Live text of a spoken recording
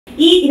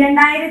ഈ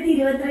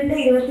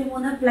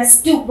 2022-23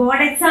 +2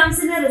 board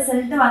എക്സാംസിന്റെ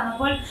result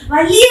വന്നപ്പോൾ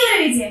വലിയൊരു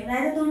വിജയം,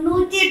 അതായത്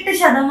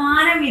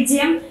 98%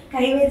 വിജയം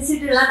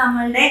കൈവരിച്ചിട്ടുള്ള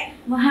നമ്മളുടെ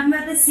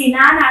മുഹമ്മദ്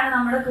സിനാനാണ്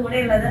നമ്മുടെ കൂടെ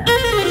ഉള്ളത്.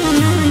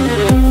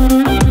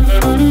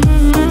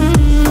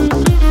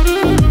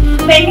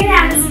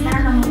 എങ്ങനെയാണ് സിനാൻ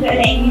നമുക്ക്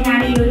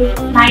എങ്ങനെയാണ് ഈ ഒരു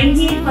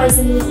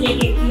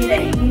 98%ലേക്ക് എത്തിയത്,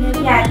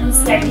 എങ്ങനെയൊക്കെയായിരുന്നു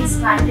സ്റ്റഡി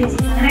സ്ട്രാറ്റജീസ്,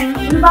 അങ്ങനെ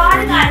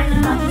ഒരുപാട് കാര്യങ്ങൾ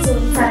നമുക്ക്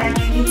ചോദിച്ചറിയാൻ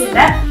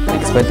വേണ്ടിയിട്ടുണ്ട്.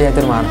 എക്സ്പെക്ട്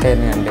ചെയ്യാത്തൊരു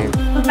മാർക്കായിരുന്നു.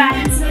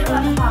 പാരന്റ്സിനോട്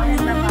പറഞ്ഞപ്പോൾ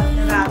അവരെന്താ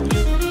പറഞ്ഞത്?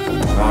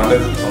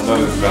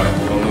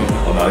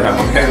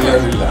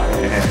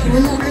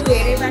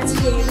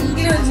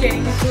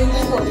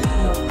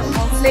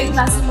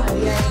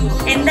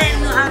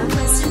 എന്തായിരുന്നു ആ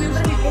ഫസ്റ്റ്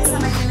പേപ്പർ കിട്ടിയ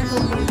സമയത്ത്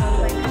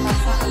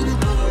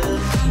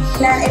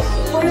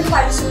എപ്പോഴും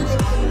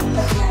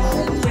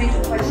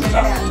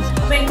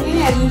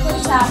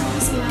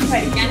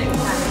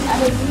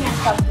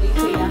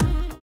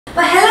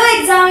ഹലോ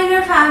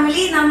എക്സാമിനർ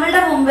ഫാമിലി,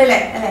 നമ്മളുടെ മുമ്പിൽ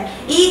അല്ലെ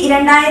ഈ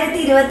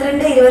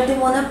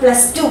 2022-23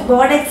 +2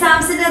 ബോർഡ്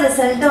എക്സാംസിന്റെ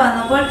റിസൾട്ട്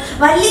വന്നപ്പോൾ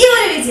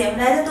വലിയൊരു വിജയം,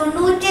 അതായത്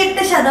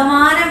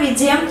 98%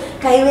 വിജയം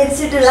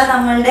കൈവരിച്ചിട്ടുള്ള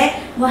നമ്മളുടെ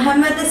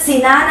മുഹമ്മദ്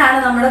സിനാനാണ്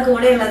നമ്മുടെ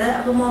കൂടെ ഉള്ളത്.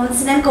 അപ്പോൾ മുഹമ്മദ്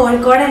സിനാൻ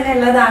കോഴിക്കോട് തന്നെ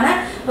ഉള്ളതാണ്.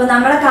 അപ്പോൾ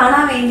നമ്മളെ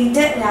കാണാൻ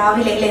വേണ്ടിയിട്ട്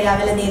രാവിലെ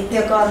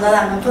നേരത്തെയൊക്കെ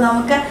വന്നതാണ്. അപ്പോൾ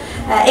നമുക്ക്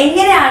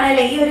എങ്ങനെയാണ്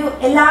അല്ലെ ഈ ഒരു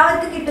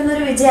എല്ലാവർക്കും കിട്ടുന്ന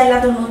ഒരു വിജയമല്ല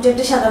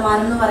 98%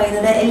 എന്ന്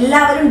പറയുന്നത്,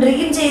 എല്ലാവരും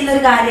ഡ്രീം ചെയ്യുന്ന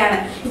ഒരു കാര്യമാണ്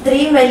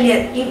ഇത്രയും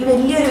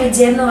വലിയൊരു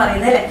വിജയം എന്ന്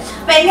പറയുന്നത് അല്ലെ.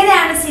 അപ്പൊ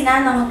എങ്ങനെയാണ് സിനാൻ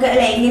നമുക്ക്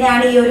അല്ലെ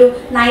എങ്ങനെയാണ് ഈ ഒരു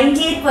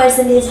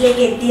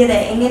 98%ലേക്ക് എത്തിയത്,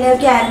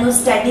 എങ്ങനെയൊക്കെ ആയിരുന്നു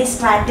സ്റ്റഡി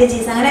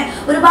സ്ട്രാറ്റജീസ്, അങ്ങനെ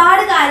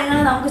ഒരുപാട് കാര്യങ്ങൾ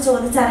നമുക്ക്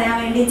ചോദിച്ചറിയാൻ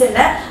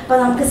വേണ്ടിയിട്ടുണ്ട്. അപ്പൊ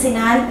നമുക്ക്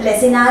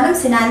സിനാനും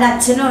സിനാന്റെ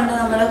അച്ഛനും ഉണ്ട്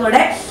നമ്മുടെ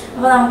കൂടെ.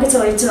 അപ്പൊ നമുക്ക്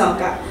ചോദിച്ചു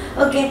നോക്കാം.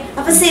 ഓക്കെ,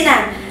 അപ്പൊ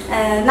സിനാൻ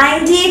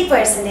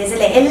 98%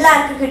 അല്ലെ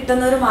എല്ലാവർക്കും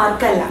കിട്ടുന്ന ഒരു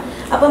മാർക്കല്ല.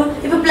 അപ്പം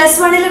ഇപ്പൊ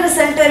 +1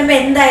 റിസൾട്ട് വരുമ്പോൾ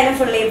എന്തായാലും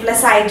ഫുൾ A+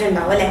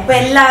 ആയിട്ടുണ്ടാവും അല്ലെ. അപ്പൊ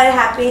എല്ലാവരും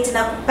ഹാപ്പി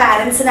ആയിട്ടുണ്ടാവും.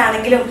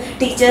 പാരന്റ്സിനാണെങ്കിലും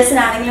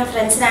ടീച്ചേഴ്സിനാണെങ്കിലും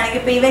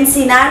ഫ്രണ്ട്സിനാണെങ്കിലും ഇപ്പൊ ഈവൻ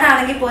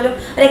സിനാനാണെങ്കിൽ പോലും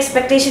ഒരു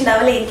എക്സ്പെക്ടേഷൻ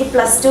ഉണ്ടാവും അല്ലെ, എനിക്ക്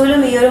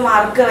 +2ലും ഈ ഒരു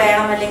മാർക്ക്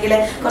വേണം, അല്ലെങ്കിൽ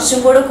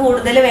കുറച്ചും കൂടെ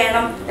കൂടുതൽ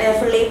വേണം,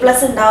 ഫുൾ A+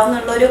 ഉണ്ടാവും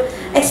എന്നുള്ളൊരു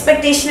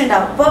എക്സ്പെക്ടേഷൻ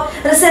ഉണ്ടാവും. അപ്പോൾ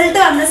റിസൾട്ട്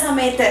വന്ന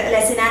സമയത്ത്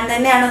അല്ലെ സിനാൻ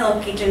തന്നെയാണ്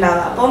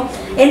നോക്കിയിട്ടുണ്ടാവുക. അപ്പം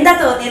എന്താ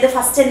തോന്നിയത്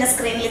ഫസ്റ്റ് തന്നെ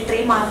സ്ക്രീനിൽ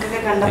ഇത്രയും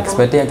മാർക്കൊക്കെ കണ്ടപ്പോൾ?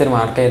 എക്സ്പെക്ട് ചെയ്യാത്തൊരു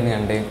മാർക്കായിരുന്നു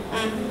കണ്ട്.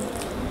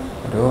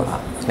 ഒരു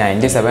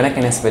 97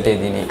 ഒക്കെ എക്സ്പെക്ട്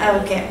ചെയ്തിനി.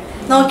 ഓക്കെ,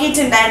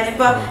 നോക്കിയിട്ടുണ്ടായിരുന്നു.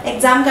 ഇപ്പൊ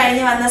എക്സാം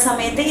കഴിഞ്ഞ് വന്ന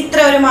സമയത്ത് ഇത്ര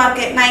ഒരു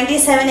മാർക്ക്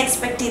 97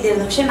 എക്സ്പെക്ട്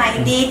ചെയ്തിരുന്നു, പക്ഷെ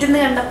 98 എന്ന്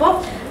കണ്ടപ്പോ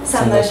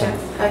സന്തോഷം.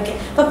 ഓക്കെ,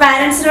 അപ്പൊ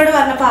പാരന്റ്സിനോട്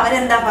പറഞ്ഞപ്പോ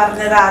അവരെന്താ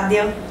പറഞ്ഞത്?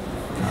 ആദ്യം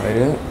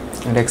അവര്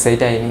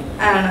എക്സൈറ്റ് ആയി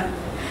ആണ്.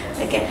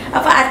 ഓക്കെ,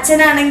 അപ്പൊ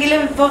അച്ഛനാണെങ്കിലും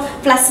ഇപ്പൊ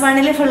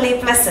 +1 ഫുൾ A+.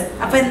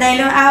 അപ്പൊ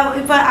എന്തായാലും ആ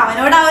ഇപ്പൊ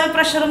അവനോട് ആ ഒരു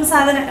പ്രഷറും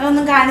സാധനം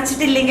ഒന്നും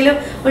കാണിച്ചിട്ടില്ലെങ്കിലും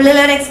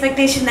ഉള്ളിലൊരു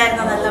എക്സ്പെക്ടേഷൻ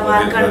ഉണ്ടായിരുന്നു, നല്ല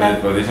മാർക്ക്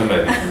ഉണ്ടായിരുന്നു.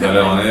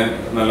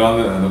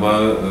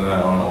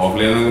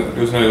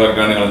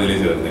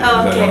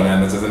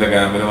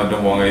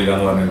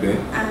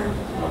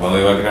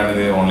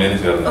 ഓൺലൈനിൽ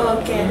ചേർന്ന്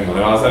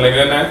ക്ലാസ്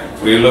അല്ലെങ്കിൽ തന്നെ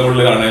ഫീൽഡ്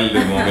ഫുള്ള് കാണാനില്ല,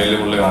 മൊബൈലിൽ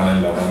ഫുള്ള്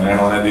കാണാനില്ല.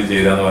 അങ്ങനെയാണ് അവനെ ഇത്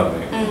ചെയ്താന്ന്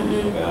പറഞ്ഞു.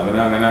 അവന്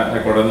അങ്ങനെ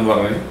റെക്കോർഡൊന്നും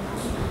പറഞ്ഞ്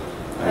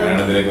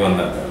അങ്ങനെയാണ് ഇതിലേക്ക്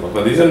വന്നത്. അപ്പൊ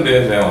പ്രതീക്ഷ ഉണ്ട്,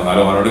 പക്ഷേ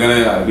എന്നാലും അവനോട് ഇങ്ങനെ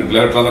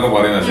കിട്ടില്ലെന്നൊക്കെ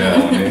പറയും. പക്ഷേ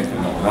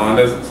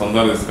അവന്റെ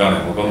സ്വന്തം റിസ്ക്കാണ്,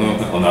 നമുക്കൊന്നും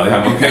ഒന്നാമത്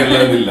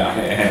നമുക്കുള്ളതില്ല.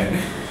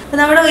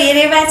 നമ്മുടെ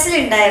ഉയരെ ബാച്ചിൽ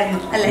ഉണ്ടായിരുന്നു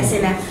അല്ലെ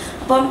സിനാൻ?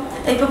 അപ്പം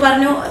ഇപ്പൊ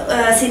പറഞ്ഞു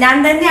സിനാൻ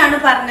തന്നെയാണ്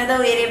പറഞ്ഞത്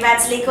ഉയരെ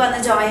ബാച്ചിലേക്ക് വന്ന്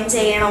ജോയിൻ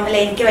ചെയ്യണം അല്ലെ,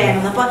 എനിക്ക്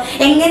വേണം. അപ്പൊ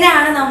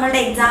എങ്ങനെയാണ് നമ്മളുടെ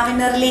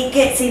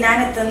എക്സാമിനറിലേക്ക് സിനാൻ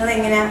എത്തുന്നത്?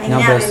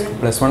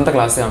 +1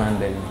 ക്ലാസ്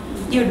കാണാനുണ്ടായിരുന്നു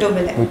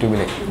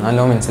യൂട്യൂബില്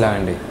നല്ലോ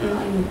മനസ്സിലാവേണ്ടേ.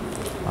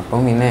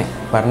 അപ്പം പിന്നെ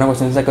പറഞ്ഞ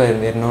ക്വസ്റ്റ്യൻസ് ഒക്കെ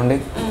വരുന്നോണ്ട്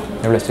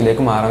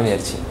 +2ലേക്ക് മാറാൻ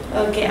വിചാരിച്ചു.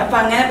 ഓക്കെ, അപ്പൊ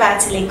അങ്ങനെ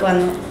ബാച്ചിലേക്ക്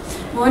വന്നു.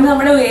 മോൻ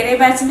നമ്മുടെ വേറെ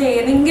ബാച്ചിന്റെ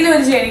ഏതെങ്കിലും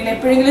ഒരു ജേണിയിൽ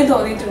എപ്പോഴെങ്കിലും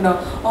തോന്നിയിട്ടുണ്ടോ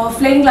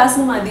ഓഫ്ലൈൻ ക്ലാസ്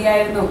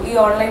മതിയായിരുന്നു, ഈ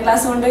ഓൺലൈൻ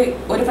ക്ലാസ് കൊണ്ട്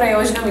ഒരു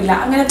പ്രയോജനമില്ല,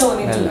 അങ്ങനെ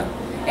തോന്നിയിട്ടുണ്ടോ?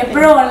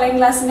 എപ്പോഴും ഓൺലൈൻ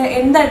ക്ലാസ്സിന്റെ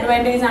എന്ത്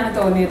അഡ്വാൻറ്റേജ് ആണ്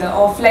തോന്നിയത്?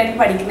 ഓഫ്ലൈൻ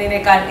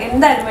പഠിക്കുന്നതിനേക്കാൾ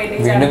എന്ത്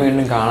അഡ്വാൻറ്റേജ് ആണ്?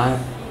 വീണ്ടും കാണാൻ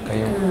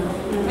കഴിയും,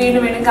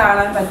 വീണ്ടും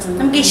കാണാൻ പറ്റും,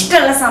 നമുക്ക്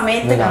ഇഷ്ടമുള്ള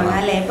സമയത്ത് കാണാം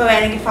അല്ലെ. ഇപ്പൊ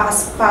വേണമെങ്കിൽ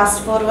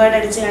ഫാസ്റ്റ് ഫോർവേഡ്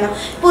അടിച്ച് കാണാം.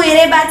 ഇപ്പൊ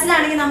ഉയരെ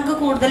ബാച്ചിലാണെങ്കിൽ നമുക്ക്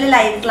കൂടുതൽ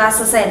ലൈവ്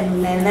ക്ലാസ്സസ് ആയിരുന്നു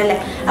ഉണ്ടായിരുന്നത് അല്ലെ.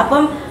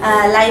 അപ്പം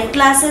ലൈവ്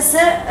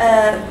ക്ലാസ്സസ്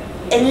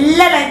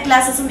എല്ലാ ലൈവ്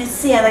ക്ലാസ്സസും മിസ്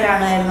ചെയ്യാതെ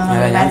കാണുമായിരുന്നു.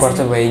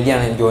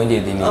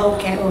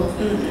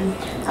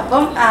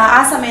 അപ്പം ആ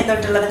സമയം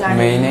തൊട്ടുള്ളത്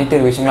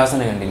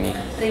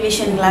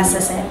റിവിഷൻ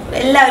ക്ലാസ്സസ്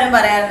എല്ലാവരും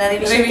പറയാറുണ്ട്.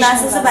 റിവിഷൻ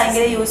ക്ലാസ്സസ്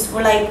ഭയങ്കര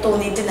യൂസ്ഫുൾ ആയി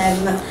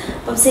തോന്നിയിട്ടുണ്ടായിരുന്നു.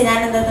 അപ്പം സിനാൻ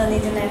എന്താ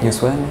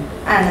തോന്നിയിട്ടുണ്ടായിരുന്നു?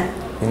 ആണ്.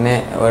 പിന്നെ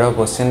ഓരോ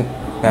ക്വസ്റ്റ്യൻ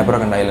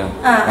പേപ്പറൊക്കെ ഉണ്ടായല്ലോ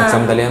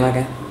എക്സാം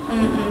തലേന്നൊക്കെ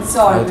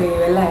സോൾവ്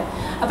ചെയ്യും അല്ലേ.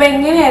 അപ്പൊ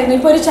എങ്ങനെയായിരുന്നു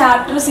ഇപ്പൊ ഒരു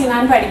ചാപ്റ്റർ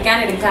സിനാൻ പഠിക്കാൻ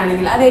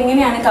എടുക്കുകയാണെങ്കിൽ അത്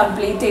എങ്ങനെയാണ്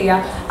കംപ്ലീറ്റ് ചെയ്യുക?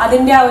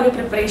 അതിന്റെ ആ ഒരു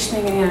പ്രിപ്പറേഷൻ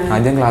എങ്ങനെയാണ്?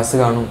 ആദ്യം ക്ലാസ്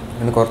കാണും,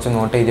 എന്നിട്ട് കുറച്ച്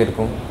നോട്ട്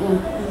ചെയ്തെടുക്കും.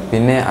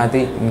 പിന്നെ അത്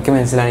എനിക്ക്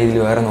മനസ്സിലായി ഇതിൽ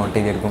വേറെ നോട്ട്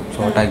ചെയ്തെടുക്കും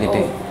ഷോർട്ട്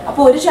ആക്കിയിട്ട്.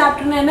 അപ്പൊ ഒരു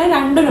ചാപ്റ്ററിന് തന്നെ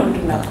 2 നോട്ട്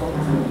ഉണ്ടാക്കും.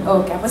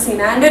 ഓക്കെ, അപ്പൊ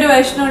സിനാന്റെ ഒരു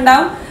വേർഷനും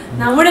ഉണ്ടാവും,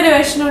 നമ്മുടെ ഒരു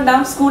വേർഷനും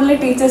ഉണ്ടാവും, സ്കൂളിലെ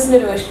ടീച്ചേഴ്സിന്റെ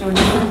ഒരു വേർഷനും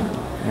ഉണ്ടാവും.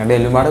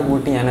 എല്ലാം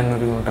കൂട്ടി ഞാൻ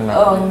ഒരു നോട്ട്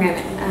ഉണ്ടാവും.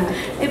 അങ്ങനെ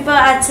ഇപ്പൊ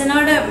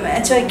അച്ഛനോട്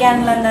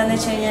ചോദിക്കാനുള്ള എന്താന്ന്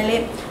വെച്ച് കഴിഞ്ഞാല്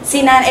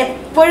സിനാൻ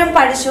എപ്പോഴും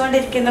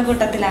പഠിച്ചുകൊണ്ടിരിക്കുന്ന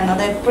കൂട്ടത്തിലാണോ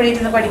അതോ എപ്പോഴും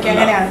ഇരുന്ന് പഠിക്കാൻ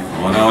അങ്ങനെയാണ്?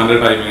 അവന്റെ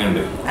ടൈമിംഗ്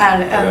ഉണ്ട്.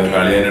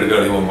 കളി അതിന്റെ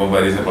കളി പോകുമ്പോ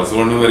പരീക്ഷ പ്ലസ്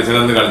വൺ പരീക്ഷ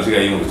കളിച്ച്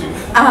കൈ മുറിച്ചു.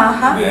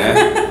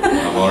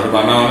 അപ്പൊ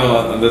പറഞ്ഞ അവന്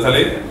എന്താ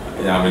വെച്ചാല്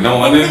ഞാൻ പിന്നെ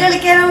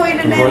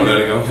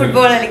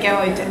ഫുട്ബോൾ കളിക്കാൻ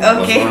പോയിട്ട്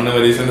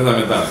പരീക്ഷന്റെ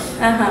സമയത്താണ്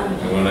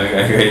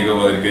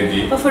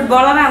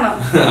ഫുട്ബോളറാണോ?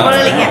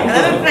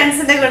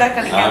 ഫ്രണ്ട്സിന്റെ കൂടെ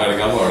കളിക്കാൻ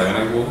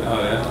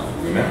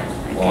പിന്നെ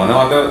ഓനെ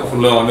ഓന്റെ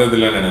ഫുള്ള് ഓന്റെ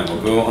ഇതിൽ തന്നെയാണ്.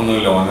 നമുക്ക്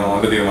ഒന്നുമില്ല,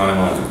 ഓന്റെ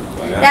തീരുമാനങ്ങളാണ്.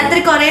 രാത്രി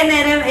കുറെ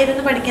നേരം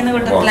ഇരുന്ന് പഠിക്കുന്ന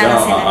കൂട്ടത്തിലാണ്.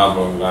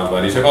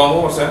 പരീക്ഷ ആവുമ്പോ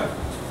കുറച്ച്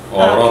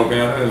ഓവർ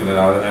ഓർക്കാൻ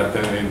രാവിലെ നേരത്തെ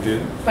എണീറ്റ്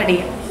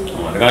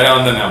അവന്റെ കാര്യം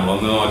അവൻ തന്നെ.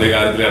 നമ്മളൊന്നും ഓന്റെ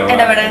കാര്യത്തിൽ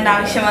ഇടപെടേണ്ട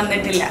ആവശ്യം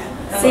വന്നിട്ടില്ല.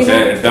 പക്ഷെ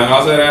 8ാം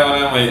ക്ലാസ് വരെ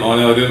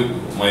ഓനെ ഒരു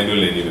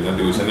മൈൻഡില്ല. ഇനി പിന്നെ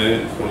ട്യൂഷന്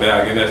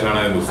കൊണ്ടുപോയാക്കിയതിന്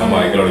ശേഷമാണ് പുസ്തകം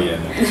വായിക്കാൻ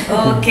തുടങ്ങിയത്.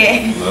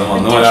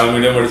 അന്ന് മലയാളം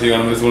മീഡിയം പഠിച്ച്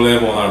ഗവൺമെന്റ് സ്കൂളിൽ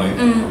പോകുന്നതാണ്.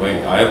 അപ്പൊ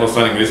ആയ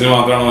പ്രശ്നം ഇംഗ്ലീഷിൽ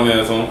മാത്രമാണ് ഓന്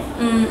ദിവസം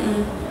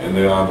എന്ത്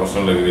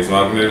പ്രശ്നമുണ്ട്. ഇംഗ്ലീഷ്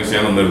മാർക്കിന്റെ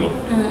വിഷയം ഒന്നുള്ളൂ.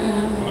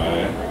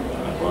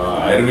 അപ്പൊ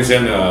ആ ഒരു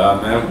വിഷയം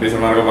അന്നേ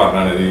ടീച്ചർമാരൊക്കെ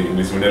പറഞ്ഞാണ് ഈ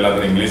ഇംഗ്ലീഷ് മീഡിയം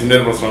അല്ലാത്ത ഇംഗ്ലീഷിന്റെ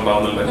ഒരു പ്രശ്നം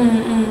ഉണ്ടാവുന്നുണ്ട്.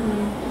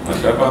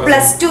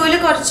 പ്ലസ് ടുവില്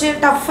കുറച്ച്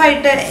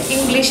ടഫായിട്ട്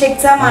ഇംഗ്ലീഷ്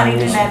എക്സാം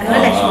മാറിയിട്ടുണ്ടായിരുന്നു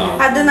അല്ലെ?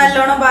 അത്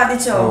നല്ലോണം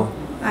ബാധിച്ചോ?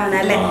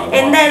 ആണല്ലേ.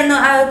 എന്തായിരുന്നു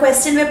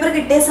ക്വസ്റ്റ്യൻ പേപ്പർ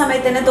കിട്ടിയ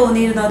സമയത്ത് തന്നെ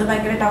തോന്നിയിരുന്നു അത്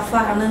ഭയങ്കര ടഫ്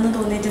ആണെന്ന്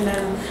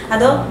തോന്നിയിട്ടുണ്ടായിരുന്നു?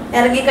 അതോ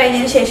ഇറങ്ങി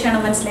കഴിഞ്ഞതിന് ശേഷമാണോ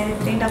മനസ്സിലായത്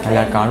ഇത്രയും ടഫ്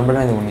കാണുമ്പോൾ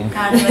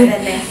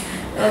തന്നെ?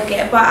 ഓക്കെ.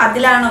 അപ്പൊ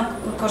അതിലാണോ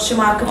കുറച്ച്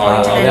മാർക്ക്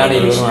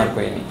പോയിട്ടുണ്ടായിരുന്നു?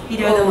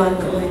 20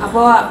 മാർക്ക്.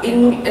 അപ്പോ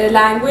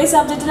ലാംഗ്വേജ്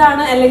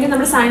സബ്ജക്റ്റിലാണ് അല്ലെങ്കിൽ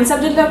നമ്മുടെ സയൻസ്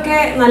സബ്ജക്റ്റിലൊക്കെ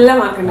നല്ല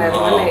മാർക്ക്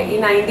ഉണ്ടായിരുന്നു അല്ലേ? ഈ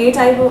 98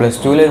 ആയി പ്ലസ്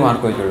ടുവിൽ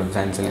മാർക്ക് പോയിട്ടുള്ളൂ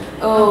സയൻസിൽ.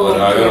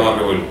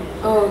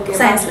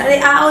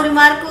 ആ ഒരു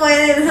മാർക്ക്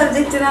പോയത് ഏത്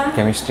സബ്ജക്റ്റിനാണ്?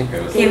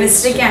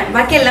 കെമിസ്ട്രിക്കാണ്.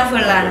 ബാക്കി എല്ലാം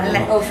ഫുൾ ആണ്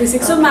അല്ലേ?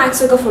 ഫിസിക്സും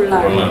മാത്സും ഒക്കെ ഫുൾ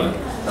ആണ്.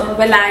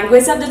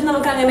 ലാംഗ്വേജ് സബ്ജക്ട്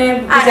നമുക്ക് അങ്ങനെ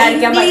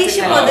വിചാരിക്കാൻ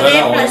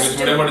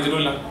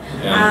പറ്റില്ല.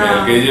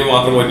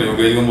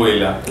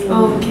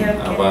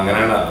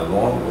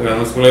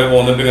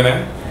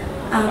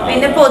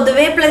 പിന്നെ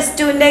പൊതുവെ പ്ലസ്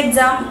ടുവിന്റെ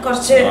എക്സാം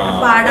കുറച്ച്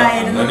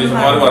പാടായിരുന്നു.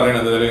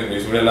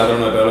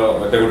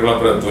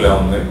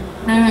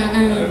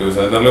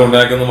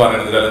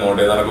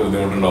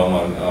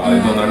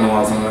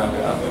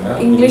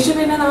 ഇംഗ്ലീഷ്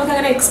പിന്നെ നമുക്ക്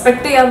അങ്ങനെ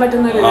എക്സ്പെക്ട് ചെയ്യാൻ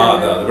പറ്റുന്ന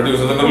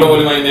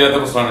പോലും മൈൻഡ് ചെയ്യാത്ത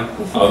പ്രശ്നമാണ്.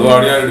 അതും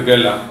അവിടെ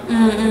എടുക്കല്ല.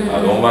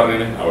 അതും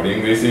പറഞ്ഞു അവിടെ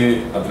ഇംഗ്ലീഷ്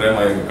അത്ര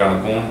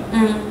കണക്കും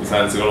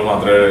സയൻസുകളും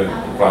മാത്രമേ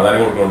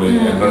പ്രാധാന്യം കൊടുക്കുള്ളൂ.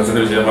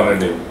 എൻട്രൻസിന്റെ വിഷയം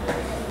പറഞ്ഞിട്ടേ.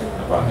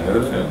 അപ്പൊ അങ്ങനെ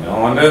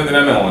ഓന്റെ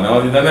എന്തിനാണ് ഓനോ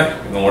ഇത് തന്നെ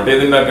നോട്ട്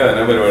ചെയ്തിണ്ടാക്കുക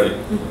അതിനെ പരിപാടി.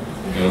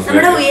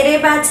 നമ്മുടെ ഉയരെ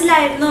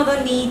ബാച്ചിലായിരുന്നു അതോ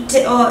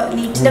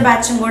നീറ്റിന്റെ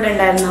ബാച്ചും കൂടെ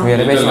ഉണ്ടായിരുന്നു?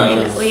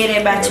 ഉയരെ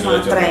ബാച്ച്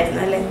മാത്രമായിരുന്നു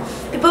അല്ലെ?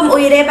 ഇപ്പം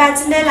ഉയരെ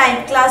ബാച്ചിന്റെ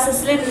ലൈവ്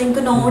ക്ലാസ്സസിൽ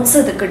നിങ്ങൾക്ക് നോട്ട്സ്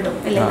ഇത് കിട്ടും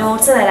അല്ലെ?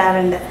 നോട്ട്സ്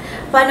തരാറുണ്ട്.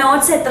 അപ്പൊ ആ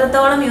നോട്ട്സ്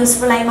എത്രത്തോളം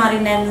യൂസ്ഫുൾ ആയി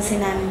മാറിയിട്ടുണ്ടായിരുന്നു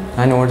സിനാൻ?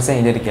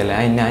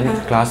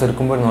 ക്ലാസ്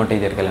എടുക്കുമ്പോൾ നോട്ട്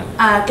ചെയ്തിരിക്കല.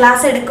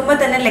 ക്ലാസ് എടുക്കുമ്പോൾ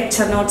തന്നെ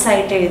ലെക്ചർ നോട്ട്സ്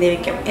ആയിട്ട് എഴുതി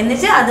വെക്കും.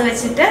 എന്നിട്ട് അത്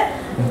വെച്ചിട്ട്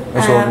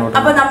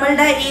അപ്പൊ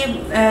നമ്മളുടെ ഈ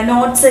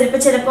നോട്ട്സ് ഇപ്പൊ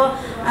ചിലപ്പോ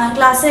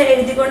ക്ലാസ്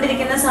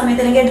എഴുതിക്കൊണ്ടിരിക്കുന്ന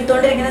സമയത്ത് അല്ലെങ്കിൽ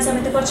എടുത്തോണ്ടിരിക്കുന്ന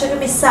സമയത്ത് കുറച്ചൊക്കെ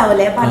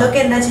മിസ്സാവൂലേ? അപ്പൊ അതൊക്കെ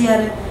എന്താ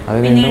ചെയ്യാറ്?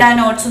 പിന്നീട് ആ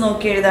നോട്ട്സ്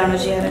നോക്കി എഴുതാണോ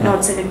ചെയ്യാറ്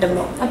നോട്ട്സ്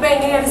കിട്ടുമ്പോ? അപ്പൊ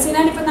എങ്ങനെയാണ്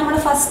സിനാൻ ഇപ്പൊ നമ്മുടെ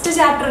ഫസ്റ്റ്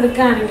ചാപ്റ്റർ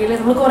എടുക്കുകയാണെങ്കിൽ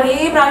നമ്മൾ കുറേ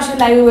പ്രാവശ്യം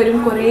ലൈവ് വരും,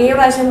 കുറേ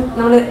പ്രാവശ്യം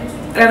നമ്മൾ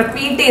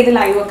റിപ്പീറ്റ് ചെയ്ത്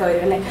ലൈവ് ഒക്കെ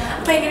വരും അല്ലെ?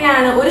 അപ്പൊ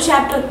എങ്ങനെയാണ് ഒരു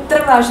ചാപ്റ്റർ എത്ര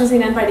പ്രാവശ്യം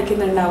സിനാൻ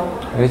പഠിക്കുന്നുണ്ടാവും?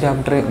 ഒരു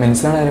ചാപ്റ്റർ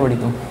മനസ്സിലാവുന്നവരെ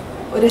പഠിക്കും.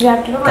 ഒരു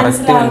ചാപ്റ്റർ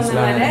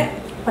മനസ്സിലാവുന്നവരെ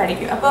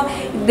പഠിക്കും. അപ്പൊ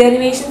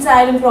ഡെറിവേഷൻസ്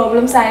ആയാലും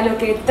പ്രോബ്ലംസ് ആയാലും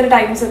ഒക്കെ എത്ര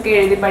ടൈംസ് ഒക്കെ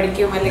എഴുതി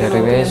പഠിക്കും? അല്ലെങ്കിൽ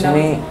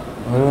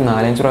ഒരു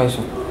 4-5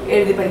 പ്രാവശ്യം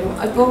എഴുതി പഠിക്കും.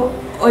 അപ്പോൾ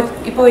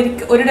ഇപ്പോൾ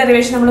ഒരു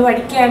ഡെറിവേഷൻ നമ്മൾ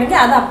പഠിക്കുകയാണെങ്കിൽ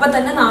അത് അപ്പം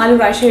തന്നെ 4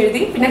 പ്രാവശ്യം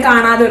എഴുതി പിന്നെ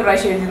കാണാതെ ഒരു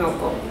പ്രാവശ്യം എഴുതി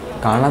നോക്കും.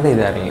 കാണാതെ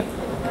എഴുതാറില്ല,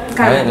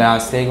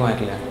 ലാസ്റ്റിലേക്ക്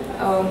മാറ്റില്ല.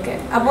 ഓക്കെ.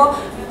 അപ്പോൾ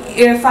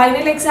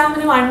ഫൈനൽ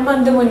എക്സാമിന് 1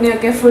 month മുന്നേ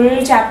ഒക്കെ ഫുൾ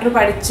ചാപ്റ്റർ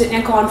പഠിച്ച്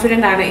ഞാൻ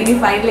കോൺഫിഡൻ്റ് ആണ് ഇനി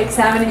ഫൈനൽ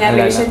എക്സാമിന് ഞാൻ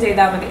റിവിഷൻ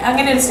ചെയ്താൽ മതി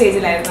അങ്ങനെ ഒരു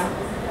സ്റ്റേജിലായിരുന്നു?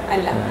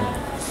 അല്ല,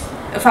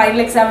 ഫൈനൽ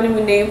എക്സാമിന്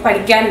മുന്നേയും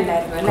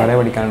പഠിക്കാനുണ്ടായിരുന്നു അല്ലേ?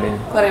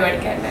 കുറെ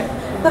പഠിക്കാനുണ്ടായിരുന്നു.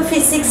 ഇപ്പൊ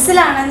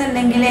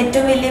ഫിസിക്സിലാണെന്നുണ്ടെങ്കിൽ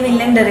ഏറ്റവും വലിയ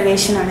വില്ലൻ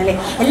ഡെറിവേഷൻ ആണ് അല്ലേ?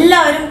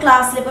 എല്ലാവരും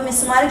ക്ലാസ്സിൽ ഇപ്പൊ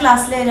മിസ്സുമാർ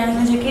ക്ലാസ്സിൽ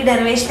വരികയാണെങ്കിൽ ചോദിക്കും ഈ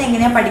ഡെറിവേഷൻ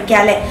എങ്ങനെയാ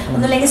പഠിക്കാല്ലേ,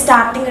 ഒന്നുമില്ലെങ്കിൽ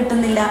സ്റ്റാർട്ടിങ്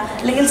കിട്ടുന്നില്ല,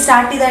 അല്ലെങ്കിൽ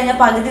സ്റ്റാർട്ട് ചെയ്ത് കഴിഞ്ഞാൽ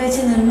പകുതി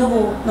വെച്ച് നിന്നു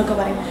പോകും എന്നൊക്കെ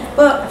പറയും.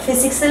 ഇപ്പൊ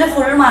ഫിസിക്സിൽ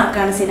ഫുൾ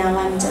മാർക്കാണ് സിനാൻ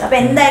വാങ്ങിച്ചത്. അപ്പൊ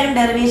എന്തായാലും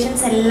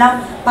ഡെറിവേഷൻസ് എല്ലാം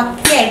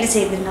പക്കയായിട്ട്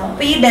ചെയ്തിട്ടുണ്ടാവും.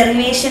 അപ്പൊ ഈ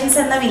ഡെറിവേഷൻസ്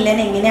എന്ന വില്ലൻ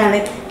എങ്ങനെയാണ്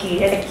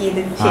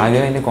കീഴടക്കിയത്?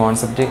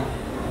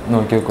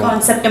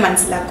 കോൺസെപ്റ്റ്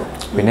മനസ്സിലാക്കും,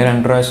 പിന്നെ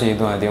 2 പ്രാവശ്യം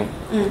ചെയ്തു ആദ്യം,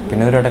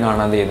 പിന്നെ ഒരു വട്ടം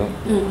കാണാതെ ചെയ്തു,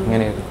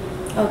 അങ്ങനെ.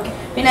 ഓക്കെ.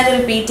 പിന്നെ അത്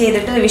റിപ്പീറ്റ്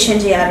ചെയ്തിട്ട് റിവിഷൻ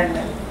ചെയ്യാറുണ്ട്.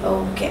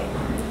 ഓക്കെ.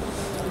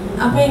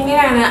 അപ്പൊ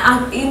എങ്ങനെയാണ്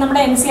ഈ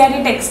നമ്മുടെ NCERT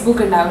ടെക്സ്റ്റ്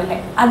ബുക്ക് ഉണ്ടാവില്ലേ,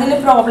 അതിൽ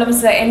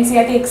പ്രോബ്ലംസ്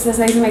NCERT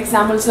എക്സസൈസും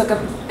എക്സാമ്പിൾസും ഒക്കെ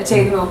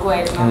ചെയ്ത്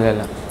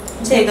നോക്കുമായിരുന്നു?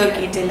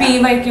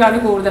 PYQ ആണ്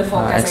കൂടുതൽ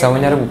ഫോക്കസ്.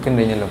 എക്സാമിന്റെ ബുക്ക്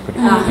ഉണ്ടല്ലോ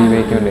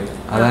PYQ ഉണ്ട്,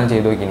 അതാണ്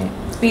ചെയ്ത്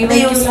നോക്കിയത്.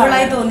 യൂസ്ഫുൾ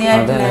ആയി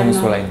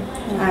തോന്നിയായിരുന്നു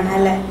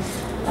ആണല്ലേ?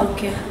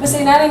 ഓക്കെ. അപ്പൊ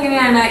സിനാൻ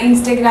എങ്ങനെയാണ്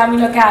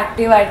ഇൻസ്റ്റാഗ്രാമിലൊക്കെ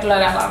ആക്റ്റീവ് ആയിട്ടുള്ള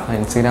ഒരാളാണ്?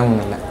 ഇൻസ്റ്റാഗ്രാം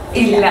ഒന്നുമില്ല.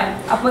 ഇല്ല.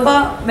 അപ്പൊ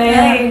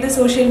വേറെ ഏത്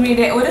സോഷ്യൽ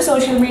മീഡിയ, ഒരു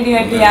സോഷ്യൽ മീഡിയ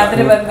ആയിട്ട്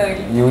യാതൊരു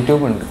ബന്ധമില്ല.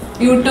 യൂട്യൂബ് ഉണ്ട്.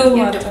 യൂട്യൂബ്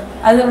മാത്രം.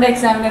 അത് നമ്മുടെ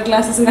എക്സാമിനർ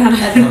ക്ലാസ്സസ്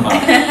കാണാൻ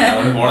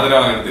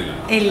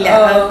ഇല്ല.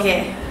 ഓക്കെ.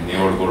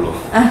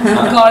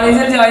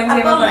 കോളേജിൽ ജോയിൻ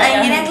ചെയ്യുമ്പോൾ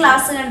എങ്ങനെ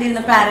ക്ലാസ്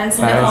കണ്ടിരുന്നു?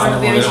 പാരന്റ്സിന്റെ ഫോൺ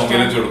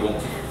ഉപയോഗിച്ചിട്ട്.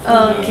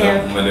 ഓക്കെ.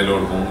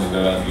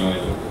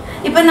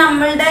 ഇപ്പൊ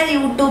നമ്മളുടെ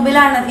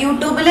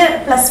യൂട്യൂബില്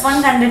 +1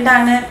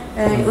 കണ്ടിട്ടാണ്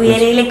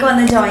ഉയരയിലേക്ക്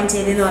വന്ന് ജോയിൻ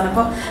ചെയ്തെന്ന് പറഞ്ഞു.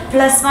 അപ്പോൾ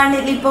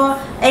 +1 ഇപ്പോൾ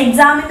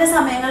എക്സാമിന്റെ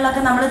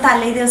സമയങ്ങളിലൊക്കെ നമ്മൾ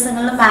തലേ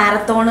ദിവസങ്ങളിൽ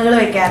മാരത്തോണുകൾ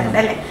വെക്കാറുണ്ട്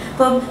അല്ലേ?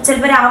 ഇപ്പോൾ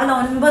ചിലപ്പോൾ രാവിലെ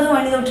 9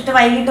 മണി തൊട്ടിട്ട്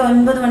വൈകിട്ട്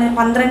 9 മണി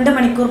 12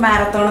 മണിക്കൂർ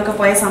മാരത്തോണൊക്കെ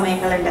പോയ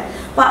സമയങ്ങളുണ്ട്.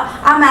 അപ്പൊ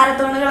ആ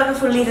മാരത്തോണുകളൊക്കെ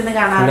ഫുള്ളി ഇരുന്ന്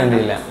കാണാറുണ്ട്?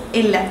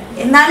 ഇല്ല.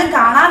 എന്നാലും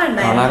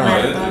കാണാറുണ്ടായിരുന്നു.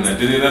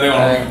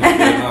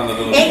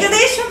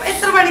 ഏകദേശം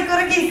എത്ര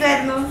മണിക്കൂറൊക്കെ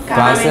ഇരിക്കുമായിരുന്നു?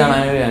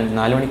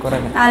 4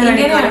 മണിക്കൂറൊക്കെ.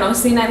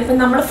 ഇപ്പൊ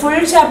നമ്മള്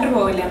ഫുൾ ചാപ്റ്റർ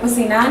പോവില്ല. അപ്പൊ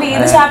സിനാൻ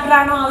ഏത് ചാപ്റ്റർ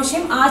ആണോ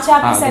ആവശ്യം ആ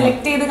ചാപ്റ്റർ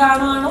സെലക്ട് ചെയ്ത്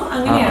കാണുവാണോ?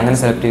 അങ്ങനെയാണ്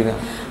സെലക്ട്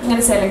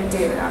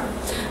ചെയ്ത് കാണും.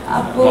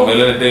 അപ്പൊ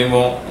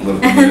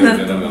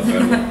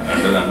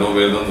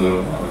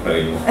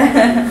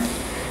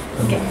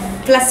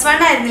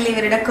 +1 ആയിരുന്നില്ലേ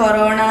ഇവരുടെ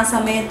കൊറോണ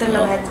സമയത്തുള്ള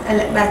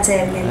ബാച്ച്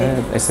ആയിരുന്നില്ലേ?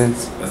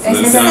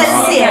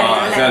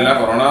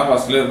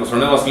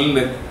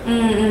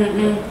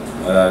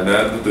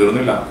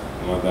 തീർന്നില്ല,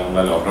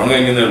 ലോക്ക്ഡൌൺ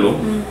കഴിഞ്ഞേ ഉള്ളൂ.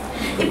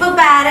 ഇപ്പൊ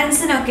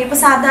പാരന്റ്സിനൊക്കെ ഇപ്പൊ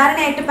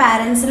സാധാരണയായിട്ട്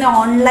പാരന്റ്സിന്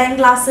ഓൺലൈൻ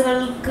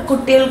ക്ലാസ്സുകൾക്ക്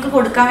കുട്ടികൾക്ക്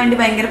കൊടുക്കാൻ വേണ്ടി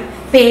ഭയങ്കര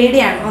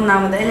പേടിയാണ്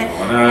ഒന്നാമത് അല്ലെ?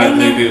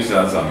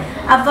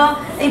 അപ്പൊ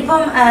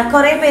ഇപ്പം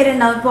കുറെ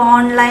പേരുണ്ടാവും ഇപ്പൊ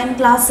ഓൺലൈൻ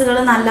ക്ലാസ്സുകൾ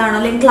നല്ലതാണോ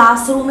അല്ലെങ്കിൽ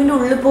ക്ലാസ് റൂമിന്റെ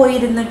ഉള്ളിൽ പോയി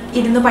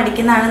ഇരുന്ന്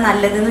പഠിക്കുന്നതാണ്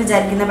നല്ലതെന്ന്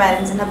വിചാരിക്കുന്ന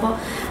പാരന്റ്സിന്. അപ്പൊ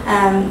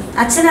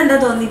അച്ഛൻ എന്താ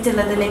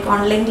തോന്നിയിട്ടുള്ളത്? ലൈക്ക്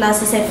ഓൺലൈൻ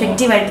ക്ലാസ്സസ്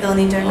എഫക്റ്റീവ് ആയിട്ട്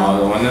തോന്നിയിട്ടുണ്ടോ?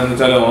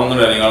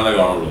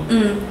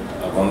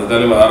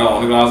 വേറെ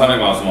ഓൺ ക്ലാസ് ആണ്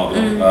ക്ലാസ്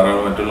മാത്രം, വേറെ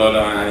മറ്റുള്ള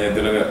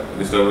അനിയത്തിലൊക്കെ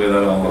ഡിസ്റ്റർബ്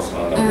ചെയ്താലും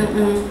പ്രശ്നമുണ്ടാവും.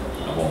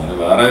 അപ്പൊ ഓന്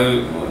വേറെ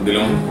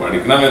ഇതിലും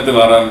പഠിക്കുന്ന സമയത്ത്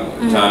വേറെ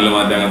ചാനൽ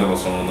മാറ്റി അങ്ങനത്തെ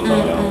പ്രശ്നമൊന്നും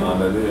ഉണ്ടാവില്ല.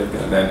 അതായത്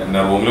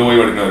റൂമിൽ പോയി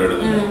പഠിക്കുന്നവരുടെ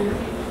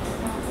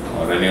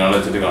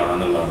വെച്ചിട്ട്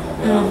കാണാന്നുള്ളതാണ്.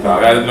 ആ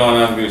കാര്യത്തിൽ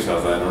നമുക്ക്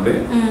വിശ്വാസം. അതിനോട്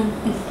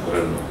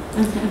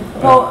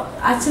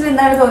അച്ഛൻ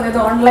എന്താണ് തോന്നിയത്?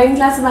 ഓൺലൈൻ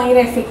ക്ലാസ് ഭയങ്കര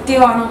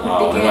എഫക്റ്റീവ് ആണോ?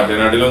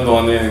 മറ്റേനാട്ടിലും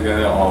തോന്നി എനിക്ക്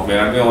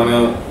ഓഫ്ലൈനായിട്ട് ഓന്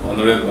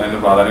ഒന്നുകൂടി അതിന്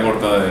പ്രാധാന്യം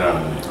കൊടുത്തത് അതിനാണ്.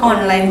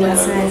 ഓൺലൈൻ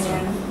ക്ലാസ്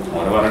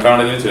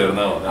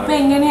അപ്പൊ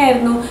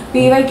എങ്ങനെയായിരുന്നു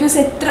PYQs?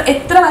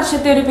 എത്ര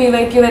വർഷത്തെ ഒരു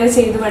PYQ വരെ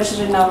ചെയ്ത്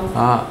പഠിച്ചിട്ടുണ്ടാവും?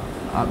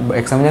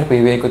 എക്സാമിനർ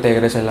PYQ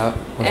ഏകദേശം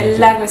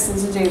എല്ലാ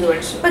ക്വസ്റ്റ്യൻസും ചെയ്ത്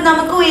പഠിച്ചു. ഇപ്പൊ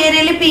നമുക്ക്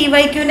ഉയരയിൽ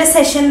PYQന്റെ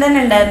സെഷൻ തന്നെ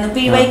ഉണ്ടായിരുന്നു.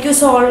 PYQ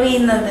സോൾവ്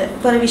ചെയ്യുന്നത്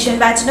ഇപ്പൊ റിവിഷൻ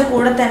ബാച്ചിന്റെ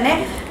കൂടെ തന്നെ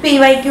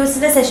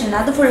PYQസിന്റെ സെഷൻ,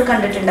 അത് ഫുൾ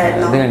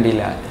കണ്ടിട്ടുണ്ടായിരുന്നു? അത്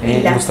കണ്ടില്ല,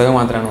 പുസ്തകം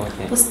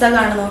മാത്രമാണ്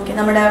പുസ്തകമാണ് നോക്കി.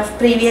 നമ്മുടെ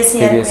പ്രീവിയസ്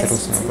ഇയർ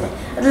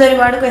അതിൽ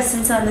ഒരുപാട്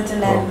ക്വസ്റ്റ്യൻസ്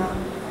വന്നിട്ടുണ്ടായിരുന്നു.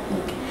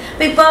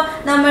 ഇപ്പൊ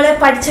നമ്മള്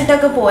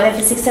പഠിച്ചിട്ടൊക്കെ പോലെ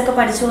ഫിസിക്സ് ഒക്കെ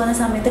പഠിച്ചു പോകുന്ന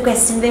സമയത്ത്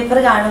ക്വസ്റ്റ്യൻ പേപ്പർ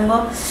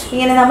കാണുമ്പോൾ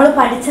ഇങ്ങനെ നമ്മൾ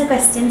പഠിച്ച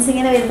ക്വസ്റ്റ്യൻസ്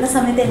ഇങ്ങനെ വരുന്ന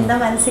സമയത്ത് എന്താ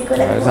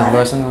മനസ്സിക്കൂല?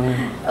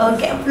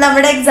 ഓക്കെ.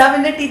 നമ്മുടെ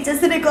എക്സാമിന്റെ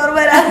ടീച്ചേഴ്സിനൊക്കെ ഓർമ്മ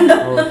വരാറുണ്ടോ?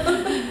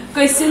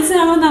 ക്വസ്റ്റ്യൻസ്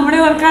ആണോ നമ്മുടെ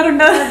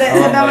ഓർക്കാറുണ്ടോ?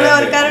 നമ്മളെ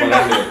ഓർക്കാറുണ്ടോ?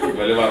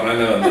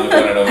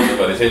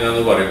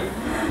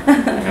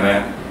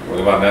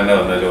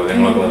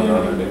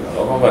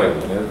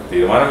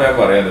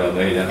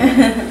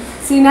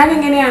 സിനാൻ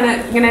എങ്ങനെയാണ്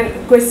ഇങ്ങനെ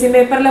ക്വസ്റ്റ്യൻ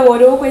പേപ്പറിലെ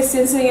ഓരോ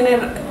ക്വസ്റ്റ്യൻസും ഇങ്ങനെ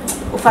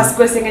ഫസ്റ്റ്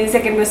ക്വസ്റ്റ്യൻ കഴിഞ്ഞ്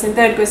സെക്കൻഡ് ക്വസ്റ്റ്യൻ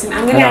തേർഡ് ക്വസ്റ്റ്യൻ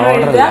അങ്ങനെയാണോ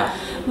എഴുതുക?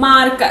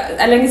 മാർക്ക്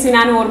അല്ലെങ്കിൽ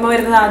സിനാൻ ഓർമ്മ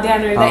വരുന്നത്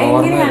ആദ്യമാണോ എഴുതുക?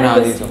 എങ്ങനെയാണ്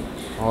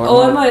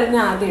ഓർമ്മ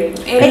വരുന്നത് ആദ്യം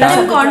എഴുതും?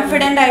 ഏറ്റവും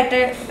കോൺഫിഡന്റ്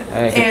ആയിട്ട്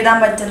എഴുതാൻ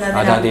പറ്റുന്നത്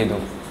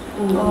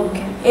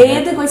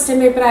ഏത് ക്വസ്റ്റ്യൻ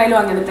പേപ്പർ ആയാലും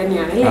അങ്ങനെ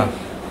തന്നെയാണ് അല്ലേ?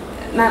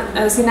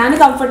 സിനാന്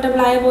കംഫർട്ടബിൾ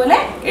ആയ പോലെ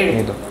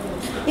എഴുതും.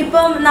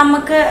 ഇപ്പം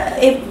നമുക്ക്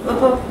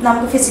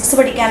ഫിസിക്സ്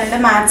പഠിക്കാനുണ്ട്,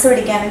 മാത്സ്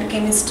പഠിക്കാനുണ്ട്,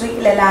 കെമിസ്ട്രി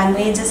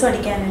ലാംഗ്വേജസ്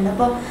പഠിക്കാനുണ്ട്.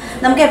 അപ്പോൾ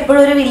നമുക്ക് എപ്പോഴും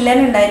ഒരു വില്ലൻ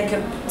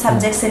ഉണ്ടായിരിക്കും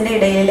സബ്ജക്ട്സിൻ്റെ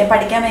ഇടയിൽ.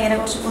 പഠിക്കാൻ ഭയങ്കര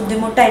കുറച്ച്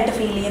ബുദ്ധിമുട്ടായിട്ട്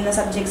ഫീൽ ചെയ്യുന്ന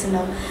സബ്ജക്ട്സ്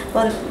ഉണ്ടാവും.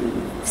 അപ്പോൾ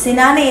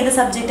സിനാൻ ഏത്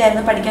സബ്ജക്റ്റ്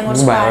ആയിരുന്നു പഠിക്കാൻ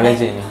കുറച്ച്?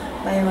 ബയോളജി.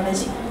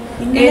 ബയോളജി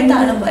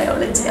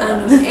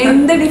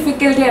എന്ത്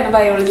ഡിഫിക്കൽട്ടിയാണ്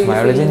ബയോളജി?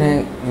 ബയോളജിനെ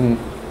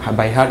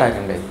by heart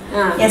ആക്കണ്ടേ?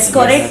 യെസ്,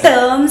 കുറെ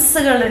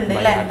ടേംസുകൾ ഉണ്ട്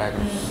അല്ലേ?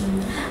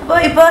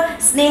 അപ്പോൾ ഇപ്പോൾ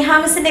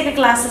സ്നേഹാമിസിന്റെ ഒക്കെ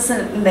ക്ലാസ്സസ്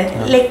ഉണ്ട്,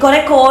 ലൈക്ക് കുറെ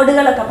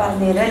കോഡുകളൊക്കെ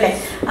പറഞ്ഞു തരും അല്ലേ?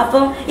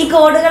 അപ്പം ഈ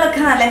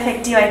കോഡുകളൊക്കെ നല്ല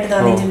എഫക്റ്റീവ് ആയിട്ട്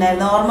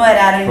തോന്നിയിട്ടുണ്ടായിരുന്നു. ഓർമ്മ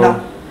വരാറുണ്ടോ?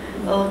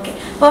 ഓക്കെ.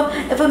 അപ്പോൾ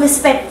ഇപ്പൊ മിസ്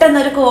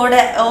പെട്ടെന്നൊരു കോഡ്,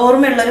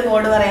 ഓർമ്മയുള്ളൊരു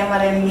കോഡ്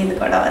പറയുകയാണെങ്കിൽ ഇത്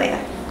കോഡാ പറയാ?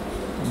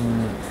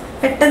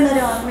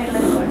 പെട്ടെന്നൊരു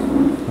ഓർമ്മയുള്ളൊരു കോഡ്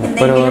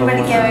എന്തെങ്കിലും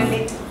പഠിക്കാൻ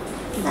വേണ്ടിയിട്ട്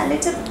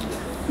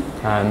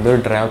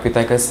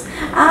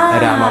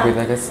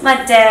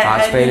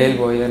ഓസ്ട്രേലിയയിൽ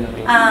പോയി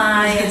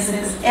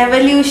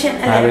എവല്യൂഷൻ.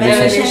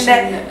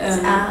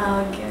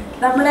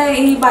 നമ്മുടെ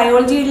ഈ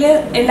ബയോളജിയിൽ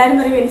എല്ലാവരും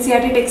പറയും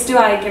NCERT ടെക്സ്റ്റ്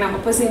വായിക്കണം.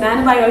 അപ്പോൾ സിനാൻ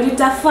ബയോളജി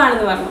ടഫ്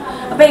ആണെന്ന് പറഞ്ഞു.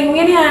 അപ്പോൾ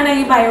എങ്ങനെയാണ്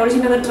ഈ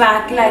ബയോളജിനെ ഒരു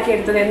ട്രാക്കിലാക്കി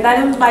എടുത്തത്?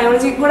 എന്തായാലും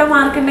ബയോളജി കൂടെ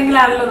മാർക്ക്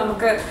ഉണ്ടെങ്കിലാണല്ലോ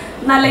നമുക്ക്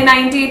നല്ല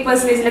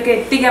 98%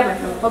 എത്തിക്കാൻ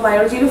പറ്റുള്ളൂ. അപ്പോൾ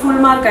ബയോളജിയിൽ ഫുൾ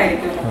മാർക്ക്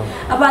ആയിരിക്കുമല്ലോ.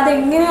 അപ്പോൾ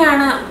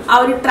അതെങ്ങനെയാണ് ആ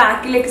ഒരു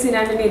ട്രാക്കിലേക്ക്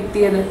സിനാനിനെ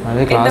എത്തിയത്?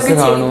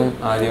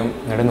 ആദ്യം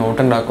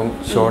നോട്ട് ഉണ്ടാക്കും,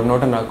 ഷോർട്ട്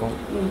നോട്ട് ഉണ്ടാക്കും,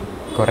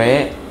 കുറേ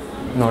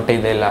നോട്ട്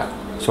ചെയ്തല്ല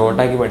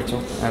ഷോർട്ടാക്കി പഠിച്ചു,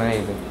 അങ്ങനെ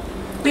ചെയ്തു.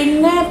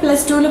 പിന്നെ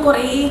 +2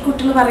 കുറേ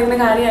കുട്ടികൾ പറയുന്ന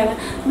കാര്യമാണ്,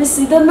 മിസ്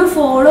ഇതൊന്നും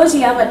ഫോളോ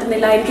ചെയ്യാൻ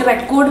പറ്റുന്നില്ല, എനിക്ക്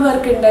റെക്കോർഡ്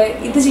വർക്ക് ഉണ്ട്,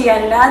 ഇത്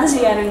ചെയ്യാനുണ്ട്, അത്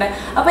ചെയ്യാനുണ്ട്.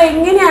 അപ്പോൾ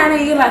എങ്ങനെയാണ്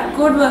ഈ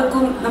റെക്കോർഡ്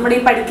വർക്കും നമ്മുടെ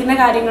ഈ പഠിക്കുന്ന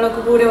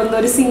കാര്യങ്ങളൊക്കെ കൂടി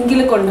ഒരു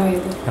സിങ്കിൽ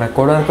കൊണ്ടുപോയത്?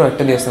 റെക്കോർഡ് വർക്ക്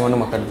ഒറ്റ ദിവസം കൊണ്ട്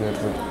മക്കൾ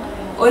തീർത്ത്.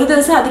 ഒരു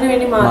ദിവസം അതിനു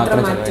വേണ്ടി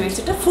മാത്രം മാറ്റി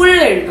വെച്ചിട്ട് ഫുൾ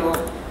എഴുതുമോ?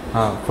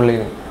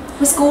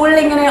 സ്കൂളിൽ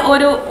ഇങ്ങനെ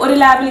ഒരു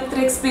ലാബിൽ ഇത്ര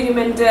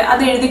എക്സ്പെരിമെന്റ്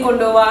അത് എഴുതി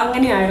കൊണ്ടുപോവാ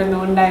അങ്ങനെയായിരുന്നു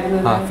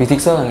ഉണ്ടായിരുന്നത്?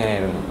 ഫിസിക്സ്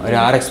അങ്ങനെയായിരുന്നു, ഒരു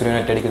 6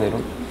 എക്സ്പെരിമെന്റ് അടിക്ക്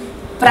തരും,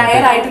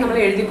 പ്രയർ ആയിട്ട് നമ്മൾ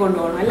എഴുതി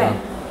കൊണ്ടുപോകണം അല്ലേ?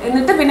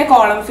 എന്നിട്ട് പിന്നെ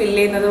കോളം ഫില്ല്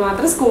ചെയ്യുന്നത്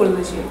മാത്രം സ്കൂളിൽ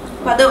നിന്ന് ചെയ്യും.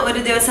 അപ്പൊ അത് ഒരു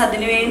ദിവസം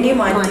അതിനു വേണ്ടി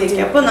മാറ്റി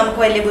വെക്കും. അപ്പൊ നമുക്ക്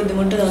വലിയ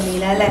ബുദ്ധിമുട്ട്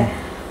തോന്നിയില്ല അല്ലേ?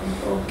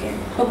 ഓക്കെ.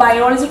 അപ്പൊ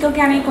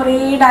ബയോളജിക്കൊക്കെ ആണെങ്കിൽ കുറേ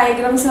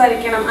ഡയഗ്രാംസ്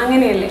വരയ്ക്കണം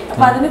അങ്ങനെയല്ലേ?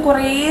 അപ്പൊ അതിന്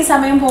കുറേ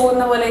സമയം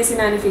പോകുന്ന പോലെ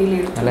സിനാന് ഫീൽ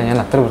ചെയ്തു? അല്ല, ഞാൻ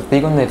അത്ര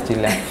വൃത്തിക്കൊന്നും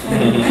ധരിച്ചില്ല.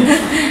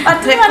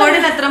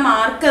 റെക്കോർഡിന് അത്ര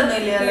മാർക്കൊന്നും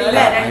ഇല്ല,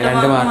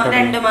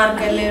 2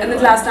 മാർക്കല്ലേ?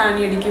 എന്നിട്ട് ലാസ്റ്റ്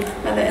ആണി അടിക്കും.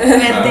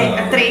 വെറുതെ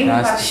അത്രയും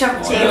വർഷം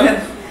ചെയ്തത്.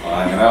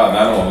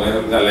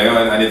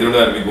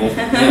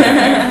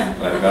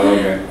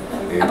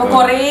 അപ്പൊ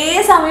കൊറേ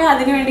സമയം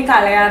അതിനു വേണ്ടി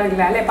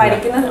കളയാറില്ല അല്ലെ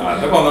പഠിക്കുന്നത്?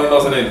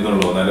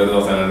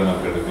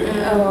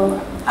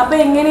 അപ്പൊ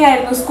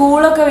എങ്ങനെയായിരുന്നു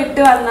സ്കൂളൊക്കെ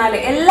വിട്ട് വന്നാല്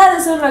എല്ലാ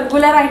ദിവസവും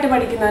റെഗുലർ ആയിട്ട്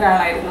പഠിക്കുന്ന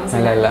ഒരാളായിരുന്നു?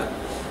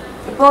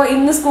 ഇപ്പൊ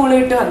ഇന്ന് സ്കൂൾ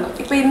വിട്ട് വന്നു,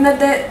 ഇപ്പൊ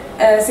ഇന്നത്തെ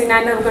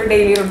സിനാന്റെ നമുക്കൊരു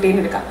ഡെയിലി റൊട്ടീൻ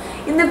എടുക്കാം.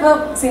 ഇന്നിപ്പോ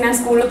സിനാൻ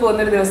സ്കൂളിൽ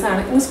പോകുന്ന ഒരു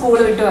ദിവസമാണ്, ഇന്ന് സ്കൂൾ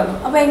വിട്ട് വന്നു.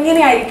 അപ്പൊ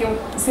എങ്ങനെയായിരിക്കും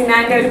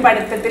സിനാന്റെ ഒരു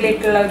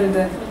പഠിത്തത്തിലേക്കുള്ള ഒരു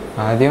ഇത്?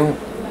 ആദ്യം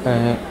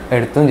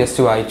എടുത്തും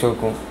ജസ്റ്റ് വായിച്ചു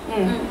നോക്കും,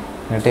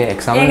 എന്നിട്ട്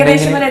എക്സാം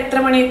ഏകദേശം എത്ര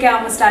മണിയൊക്കെ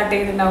ആവുമ്പോ സ്റ്റാർട്ട്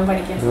ചെയ്തിട്ടുണ്ടാവും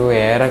പഠിക്കാൻ?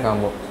 7:30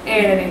 ആകുമ്പോ.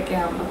 7:30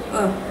 ആവുമ്പോ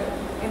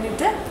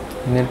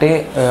എന്നിട്ട്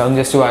ഒന്ന്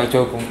ജസ്റ്റ് വായിച്ചു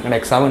നോക്കും,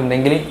 എക്സാം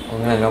ഉണ്ടെങ്കിൽ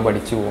ഒന്ന് നല്ലോണം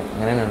പഠിച്ചു പോകും.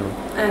 അങ്ങനെയാണല്ലോ.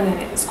 അങ്ങനെ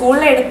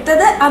സ്കൂളിൽ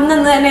എടുത്തത് അന്ന്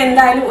തന്നെ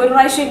എന്തായാലും ഒരു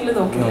പ്രാവശ്യം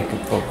നോക്കി.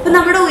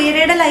 നമ്മുടെ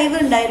ഉയരയുടെ ലൈവ്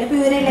ഉണ്ടായിരുന്നു,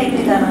 ഉയരെ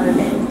ലൈവിൽ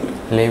കാണാറുണ്ട്.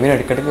 ലൈവിൽ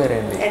ഇടയ്ക്കിടയ്ക്ക്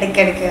വരാറുണ്ട്,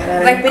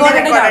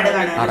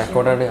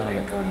 റെക്കോർഡ്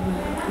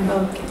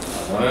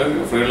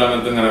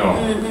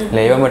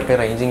ലൈവ് ആകുമ്പോൾ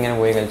റേഞ്ച് ഇങ്ങനെ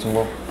പോയി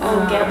കളിച്ചുമ്പോ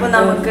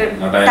നമുക്ക്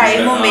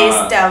ടൈമും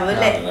വേസ്റ്റ് ആവും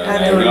അല്ലേ?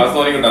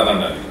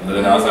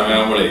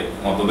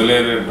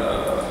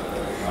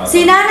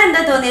 സിനാൻ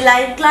എന്താ തോന്നി,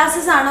 ലൈവ്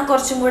ക്ലാസ്സസ് ആണോ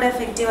കുറച്ചും കൂടെ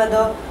എഫക്റ്റീവ്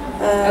അതോ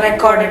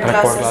റെക്കോർഡഡ്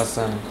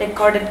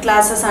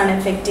ക്ലാസ്സസ് ആണ്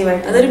എഫക്റ്റീവ്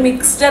ആയിട്ട്? അതൊരു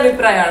മിക്സ്ഡ്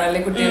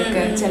അഭിപ്രായമാണല്ലേ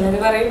കുട്ടികൾക്ക്. ചിലർ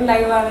പറയും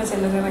ലൈവ് ആണ്,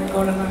 ചിലർ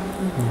റെക്കോർഡഡ് ആണ്.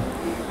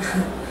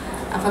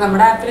 അപ്പൊ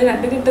നമ്മുടെ ആപ്പിൽ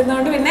 2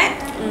 കിട്ടുന്നോണ്ട് പിന്നെ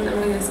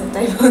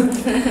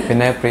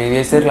പിന്നെ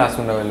പ്രീവിയസ് ഇയർ ക്ലാസ്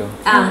ഉണ്ടാവല്ലോ,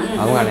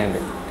 അതും കാണുന്നുണ്ട്.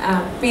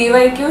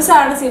 PYQs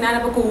ആണ് സിനാൻ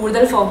അപ്പൊ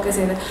കൂടുതൽ ഫോക്കസ്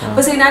ചെയ്തത്.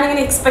 അപ്പൊ സിനാൻ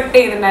ഇങ്ങനെ എക്സ്പെക്ട്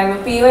ചെയ്തിട്ടുണ്ടായിരുന്നു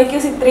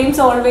PYQs ഇത്രയും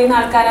സോൾവ് ചെയ്യുന്ന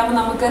ആൾക്കാരാകുമ്പോൾ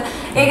നമുക്ക്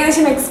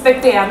ഏകദേശം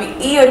എക്സ്പെക്ട് ചെയ്യാം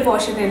ഈ ഒരു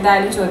പോർഷൻ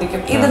എന്തായാലും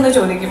ചോദിക്കും, ഇതൊന്ന്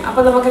ചോദിക്കും. അപ്പൊ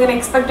നമുക്ക് ഇങ്ങനെ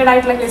എക്സ്പെക്ടഡ്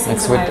ആയിട്ടുള്ള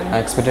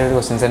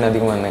ക്വസ്റ്റ്യൻസ്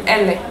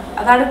അല്ലേ?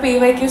 അതാണ്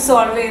PYQs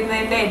സോൾവ്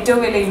ചെയ്യുന്നതിന്റെ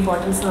ഏറ്റവും വലിയ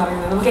ഇമ്പോർട്ടൻസ് എന്ന്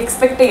പറയുന്നത്. നമുക്ക്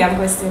എക്സ്പെക്ട് ചെയ്യാം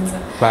ക്വസ്റ്റ്യൻസ്.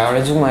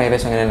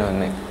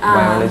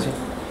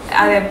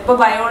 അതെ, ഇപ്പൊ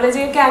ബയോളജി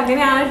ഒക്കെ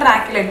അങ്ങനെയാണ്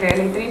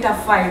ട്രാക്കിലെത്തിയത്, ഇത്രയും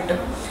ടഫായിട്ടും.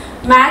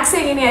 മാത്സ്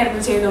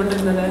എങ്ങനെയായിരുന്നു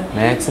ചെയ്തുകൊണ്ടിരുന്നത്?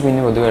 മാത്സ്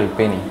പിന്നെ പൊതുവെ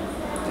എളുപ്പേനി,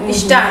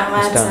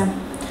 ഇഷ്ടമാണ്.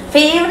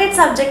 ഫേവറേറ്റ്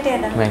സബ്ജക്ട്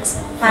ഏതാ?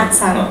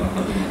 മാത്സ് ആണ്.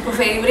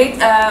 ഫേവറേറ്റ്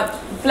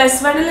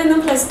 +1 നിന്നും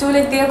 +2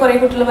 എത്തിയ കുറെ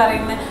കുട്ടികൾ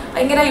പറയുന്നത്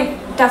ഭയങ്കര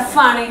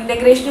ടഫാണ്,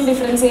 ഇന്റഗ്രേഷനും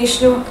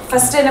ഡിഫറൻസിയേഷനും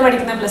ഫസ്റ്റ് തന്നെ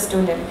പഠിക്കുന്ന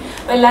 +2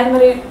 അപ്പൊ എല്ലാവരും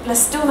പറയും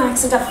 +2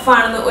 മാത്സ്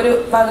ടഫാണെന്ന് ഒരു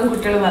ഭാഗം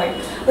കുട്ടികൾ പറയും.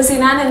 അപ്പൊ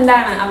സിനാൻ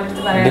എന്താണ്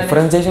അവരുടെ പറയുന്നത്?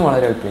 ഡിഫറൻസിയേഷൻ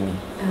വളരെ എളുപ്പേനി,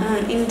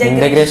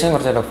 ഇന്റഗ്രേഷൻ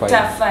കുറച്ച്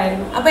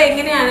ടഫായിരുന്നു. അപ്പൊ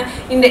എങ്ങനെയാണ്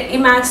ഈ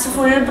മാത്സ്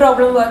ഫുൾ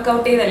പ്രോബ്ലം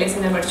വർക്ക്ഔട്ട് ചെയ്തല്ലേ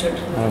സിനാൻ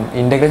പഠിച്ചോണ്ടിരുന്നത്?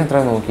 ഇന്റഗ്രേഷൻ അത്ര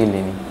നോക്കിയില്ല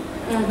ഇനി,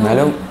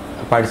 എന്നാലും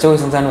പഠിച്ച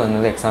ക്വസ്റ്റ്യൻസ് ആണ്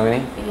വന്നത് എക്സാമിന്.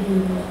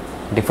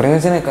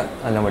 ഡിഫറൻസിനൊക്കെ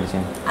നല്ല പഠിച്ചു.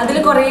 അതിൽ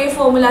കുറേ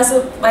ഫോർമുലാസ്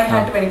ബൈ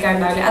ഹാർട്ട്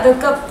പഠിക്കാനുണ്ടാവില്ലേ,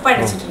 അതൊക്കെ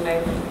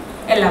പഠിച്ചിട്ടുണ്ടായിരുന്നു,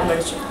 എല്ലാം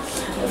പഠിച്ചു.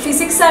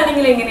 ഫിസിക്സ്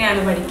ആണെങ്കിൽ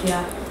എങ്ങനെയാണ് പഠിക്കുക?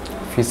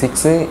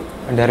 ഫിസിക്സ്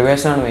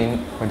ഡെറിവേഷൻ ആണ് മെയിൻ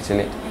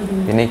പഠിച്ചത്,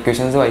 പിന്നെ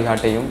ഇക്വേഷൻസ് ബൈ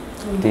ഹാർട്ട് ചെയ്യും,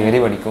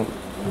 തിയറി പഠിക്കും,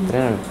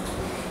 അത്രയാണ്.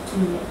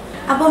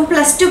 അപ്പം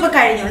 +2 ഇപ്പൊ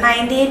കഴിഞ്ഞു,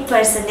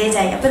 98%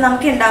 ആയി. അപ്പൊ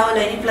നമുക്ക്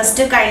ഉണ്ടാവുമല്ലോ ഇനി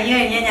 +2 കഴിഞ്ഞു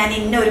കഴിഞ്ഞാൽ ഞാൻ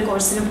ഇന്ന ഒരു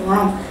കോഴ്സിന്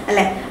പോകണം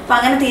അല്ലെ? അപ്പൊ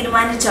അങ്ങനെ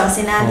തീരുമാനിച്ചോ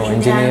സിനാൻ?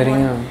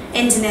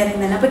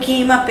 എഞ്ചിനീയറിംഗ് തന്നെ. അപ്പൊ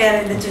കീം അപ്പയർ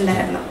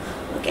ചെയ്തിട്ടുണ്ടായിരുന്നു.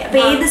 ഓക്കെ, അപ്പൊ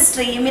ഏത്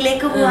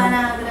സ്ട്രീമിലേക്ക് പോകാൻ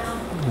ആഗ്രഹം?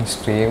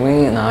 സ്ട്രീം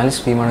 4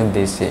 സ്ട്രീമാണ്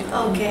ഉദ്ദേശിച്ചത്.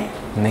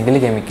 ഒന്നെങ്കിൽ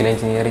കെമിക്കൽ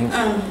എഞ്ചിനീയറിംഗ്,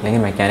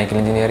 അല്ലെങ്കിൽ മെക്കാനിക്കൽ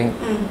എഞ്ചിനീയറിംഗ്,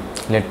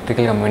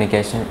 ഇലക്ട്രിക്കൽ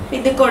കമ്മ്യൂണിക്കേഷൻ.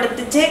 ഇത്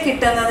കൊടുത്തിട്ട്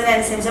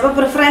കിട്ടുന്നതിനനുസരിച്ച് അപ്പൊ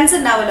പ്രിഫറൻസ്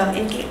ഉണ്ടാവുമല്ലോ,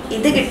 എനിക്ക്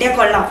ഇത് കിട്ടിയാൽ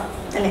കൊള്ളാം.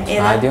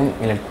 ആദ്യം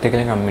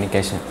ഇലക്ട്രിക്കൽ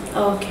കമ്മ്യൂണിക്കേഷൻ,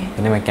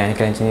 പിന്നെ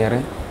mechanical engineer,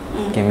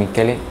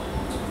 chemical,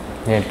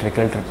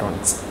 electrical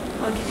electronics.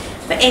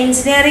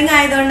 Engineering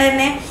ആയതുകൊണ്ട്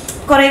തന്നെ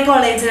കുറെ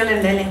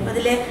കോളേജുകളുണ്ട് അല്ലേ?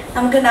 അതില്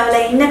നമുക്ക് ഉണ്ടാവില്ല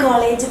ഇന്ന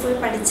കോളേജിൽ പോയി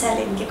പഠിച്ചാൽ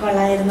എനിക്ക്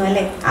കൊള്ളായിരുന്നു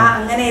അല്ലേ?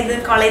 അങ്ങനെ ഏത്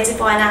കോളേജിൽ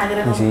പോകാൻ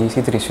ആഗ്രഹം?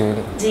 തൃശ്ശൂർ.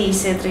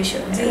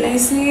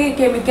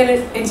 കെമിക്കൽ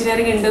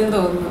എഞ്ചിനീയറിംഗ് ഉണ്ടെന്ന്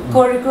തോന്നുന്നു,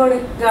 കോഴിക്കോട്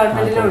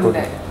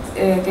ഗവൺമെന്റിലുണ്ട്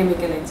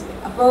കെമിക്കൽ എഞ്ചിനീയറിംഗ്.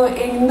 അപ്പോൾ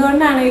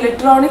എന്തുകൊണ്ടാണ്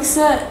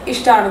ഇലക്ട്രോണിക്സ്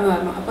ഇഷ്ടമാണെന്ന്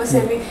പറഞ്ഞു? അപ്പോൾ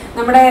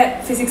നമ്മുടെ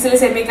ഫിസിക്സിൽ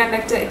സെമി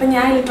കണ്ടക്ടർ, ഇപ്പം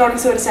ഞാൻ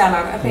ഇലക്ട്രോണിക്സ് പഠിച്ച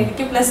ആളാണ്, അപ്പോൾ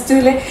എനിക്ക്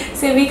 +2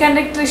 സെമി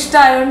കണ്ടക്ടർ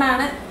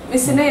ഇഷ്ടമായതുകൊണ്ടാണ്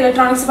മിസ്സിന്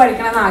ഇലക്ട്രോണിക്സ്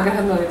പഠിക്കണമെന്ന്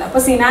ആഗ്രഹം തോന്നിയത്.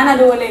 അപ്പോൾ സിനാൻ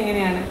അതുപോലെ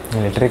എങ്ങനെയാണ്?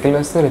 ഇലക്ട്രിക്കൽ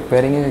ബസ്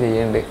റിപ്പയറിംഗ്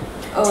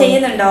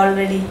ചെയ്യുന്നുണ്ട്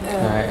ഓൾറെഡി,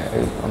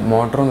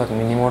 മോട്ടറും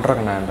മിനി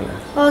മോട്ടറൊക്കെ ഉണ്ടായിട്ടുണ്ടല്ലോ.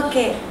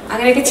 ഓക്കെ,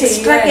 അങ്ങനെയൊക്കെ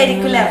എക്സ്ട്രാ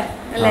കരിക്കുലർ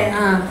അല്ലേ?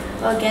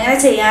 ഓക്കെ, അങ്ങനെ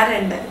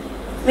ചെയ്യാറുണ്ട്.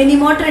 മിനി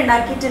മോട്ടർ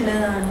ഉണ്ടാക്കിയിട്ടുണ്ട്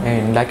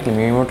ഉണ്ടാക്കിയില്ല,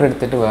 മിനി മോട്ടർ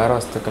എടുത്തിട്ട് വേറെ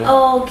വസ്തുക്കൾ.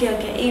 Okay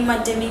okay. ഈ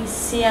മറ്റേ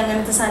മിക്സി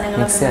അങ്ങനത്തെ സാധനങ്ങൾ.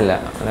 മിക്സി അല്ല,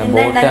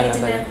 ബോട്ട്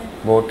അങ്ങനത്തെ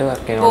ബോട്ട്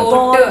വർക്ക് ചെയ്യാൻ.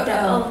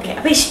 ഓക്കെ.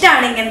 അപ്പൊ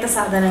ഇഷ്ടമാണ് ഇങ്ങനത്തെ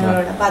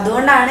സാധനങ്ങളോട്, അപ്പൊ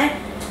അതുകൊണ്ടാണ്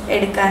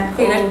എടുക്കാൻ.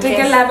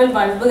 ഇലക്ട്രിക്കൽ ലാബിൽ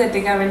ബൾബ്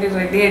കത്തിക്കാൻ വേണ്ടി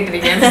റെഡി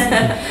ആയിട്ടിരിക്കുകയാണ്.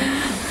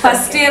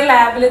 ഫസ്റ്റ് ഇയർ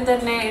ലാബിൽ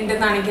തന്നെ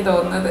ഉണ്ടെന്നാണ് എനിക്ക്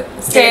തോന്നുന്നത്.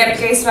 സ്റ്റെയർ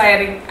കേസ്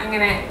വയറിംഗ്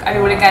അങ്ങനെ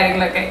അടിപൊളി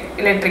കാര്യങ്ങളൊക്കെ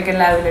ഇലക്ട്രിക്കൽ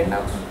ലാബിൽ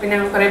ഉണ്ടാവും. പിന്നെ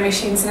കുറെ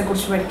മെഷീൻസിനെ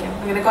കുറിച്ച് പഠിക്കാം,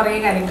 അങ്ങനെ കുറെ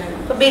കാര്യങ്ങളുണ്ട്.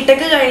 അപ്പൊ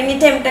ബിടെക്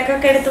കഴിഞ്ഞിട്ട് എംടെക്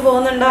ഒക്കെ എടുത്ത്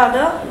പോകുന്നുണ്ടോ,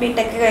 അതോ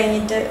ബിടെക്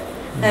കഴിഞ്ഞിട്ട്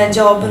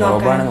ജോബ്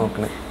നോക്കണം?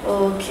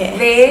 ഓക്കെ.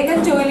 വേഗം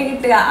ജോലി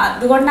കിട്ടുക,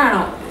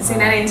 അതുകൊണ്ടാണോ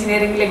സിനാൻ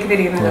എഞ്ചിനീയറിംഗിലേക്ക്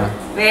തിരിയുന്നത്?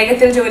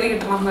 വേഗത്തിൽ ജോലി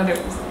കിട്ടണം എന്നൊരു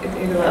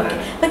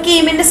ഇപ്പൊ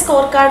കീമിന്റെ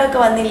സ്കോർ കാർഡ് ഒക്കെ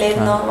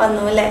വന്നില്ലായിരുന്നോ?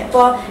 വന്നു അല്ലെ?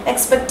 ഇപ്പൊ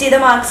എക്സ്പെക്ട് ചെയ്ത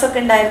മാർക്സ് ഒക്കെ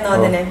ഉണ്ടായിരുന്നോ?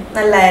 അതിന്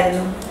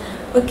നല്ലായിരുന്നു.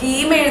 അപ്പൊ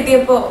കീം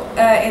എഴുതിയപ്പോ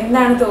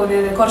എന്താണ്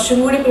തോന്നിയത്? കുറച്ചും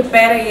കൂടി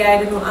പ്രിപ്പയർ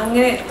ചെയ്യായിരുന്നു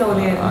അങ്ങനെ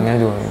തോന്നിയായിരുന്നു?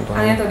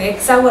 അങ്ങനെ തോന്നി.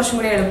 എക്സാം കുറച്ചും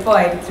കൂടി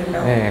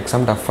എളുപ്പമായിട്ടുണ്ടോ?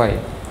 എക്സാം ടഫായി.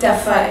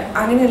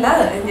 അങ്ങനെയല്ല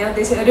ഞാൻ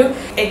ഉദ്ദേശിച്ചത്, ഒരു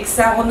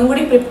എക്സാം ഒന്നും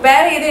കൂടി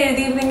പ്രിപ്പയർ ചെയ്ത്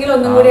എഴുതിയിരുന്നെങ്കിൽ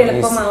ഒന്നും കൂടി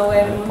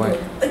എളുപ്പമാവുമായിരുന്നു.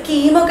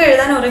 കീമൊക്കെ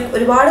എഴുതാൻ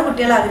ഒരുപാട്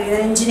കുട്ടികൾ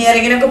ആഗ്രഹിക്കുന്നത്,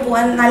 എഞ്ചിനീയറിംഗിനൊക്കെ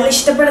പോകാൻ നല്ല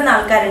ഇഷ്ടപ്പെടുന്ന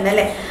ആൾക്കാരുണ്ട്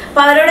അല്ലെ? അപ്പൊ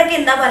അവരോടൊക്കെ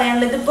എന്താ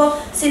പറയാനുള്ളത്? ഇതിപ്പോ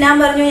സിനാൻ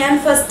പറഞ്ഞു ഞാൻ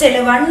ഫസ്റ്റ്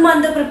 1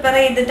 month പ്രിപ്പയർ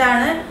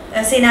ചെയ്തിട്ടാണ്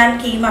സിനാൻ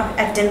കീം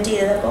അറ്റൻഡ്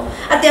ചെയ്തത്. അപ്പോൾ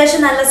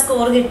അത്യാവശ്യം നല്ല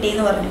സ്കോർ കിട്ടി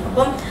എന്ന് പറഞ്ഞു.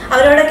 അപ്പം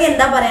അവരോടൊക്കെ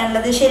എന്താ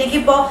പറയാനുള്ളത്? ശരിക്കും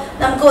ഇപ്പോൾ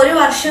നമുക്ക് ഒരു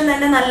വർഷം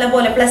തന്നെ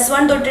നല്ലപോലെ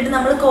 +1 തൊട്ടിട്ട്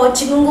നമ്മൾ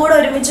കോച്ചിങ്ങും കൂടെ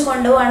ഒരുമിച്ച്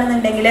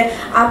കൊണ്ടുപോകുകയാണെന്നുണ്ടെങ്കിൽ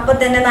അപ്പം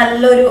തന്നെ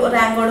നല്ലൊരു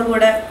റാങ്കോട്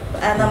കൂടെ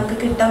നമുക്ക്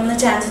കിട്ടുമെന്ന്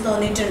ചാൻസ്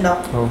തോന്നിയിട്ടുണ്ടോ?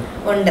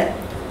 ഉണ്ട്.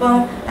 അപ്പം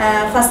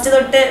ഫസ്റ്റ്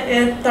തൊട്ട്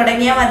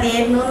തുടങ്ങിയാൽ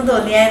മതിയായിരുന്നു എന്ന്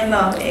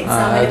തോന്നിയായിരുന്നോ?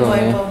 എക്സാമിന്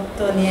പോയപ്പോൾ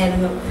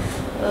തോന്നിയായിരുന്നു?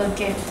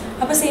 ഓക്കെ.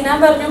 അപ്പൊ സിനാൻ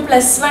പറഞ്ഞു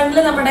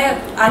 +1 നമ്മുടെ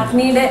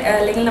അഗ്നിയുടെ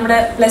അല്ലെങ്കിൽ നമ്മുടെ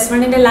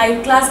 +1 ലൈവ്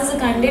ക്ലാസ്സസ്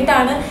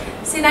കണ്ടിട്ടാണ്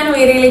സിനാൻ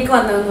ഉയരയിലേക്ക്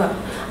വന്നതെന്ന്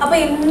പറഞ്ഞു. അപ്പൊ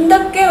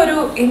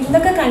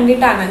എന്തൊക്കെ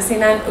കണ്ടിട്ടാണ്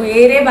സിനാൻ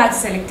ഉയരെ ബാച്ച്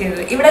സെലക്ട്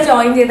ചെയ്തത്? ഇവിടെ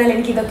ജോയിൻ ചെയ്താൽ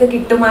എനിക്ക് ഇതൊക്കെ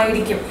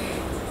കിട്ടുമായിരിക്കും.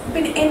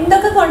 പിന്നെ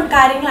എന്തൊക്കെ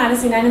കാര്യങ്ങളാണ്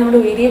സിനാൻ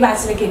നമ്മുടെ ഉയരെ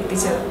ബാച്ചിലേക്ക്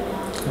എത്തിച്ചത്?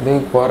 ഇത്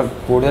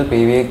കൂടുതൽ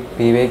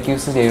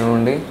PVQs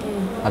ചെയ്യുന്നതുകൊണ്ട്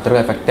അത്ര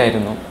എഫക്റ്റ്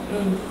ആയിരുന്നു.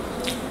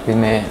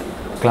 പിന്നെ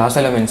ക്ലാസ്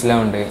എല്ലാം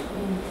മനസ്സിലാവുന്നുണ്ട്.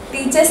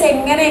 ടീച്ചേഴ്സ്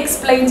എങ്ങനെ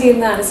എക്സ്പ്ലെയിൻ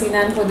ചെയ്യുന്നതാണ്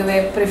സിനാൻ പൊതുവെ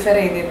പ്രിഫർ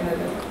ചെയ്തിരുന്നത്?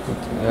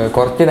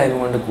 കുറച്ച് ടൈം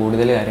കൊണ്ട്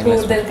കൂടുതൽ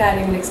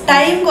കാര്യങ്ങൾ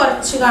ടൈം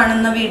കുറച്ച്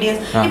കാണുന്ന വീഡിയോസ്.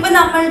 ഇപ്പൊ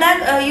നമ്മളുടെ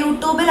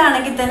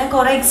യൂട്യൂബിലാണെങ്കിൽ തന്നെ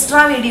കുറെ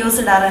എക്സ്ട്രാ വീഡിയോസ്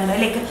ഇടാറുണ്ട്.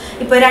 ലൈക്ക്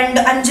ഇപ്പൊ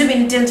 5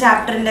 മിനിറ്റ്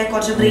ചാപ്റ്ററിന്റെ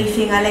കുറച്ച്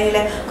ബ്രീഫിങ് അല്ലെങ്കിൽ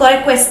കുറെ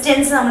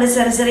ക്വസ്റ്റ്യൻസ് നമ്മൾ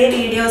ചെറിയ ചെറിയ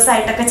വീഡിയോസ്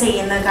ആയിട്ടൊക്കെ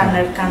ചെയ്യുന്നത്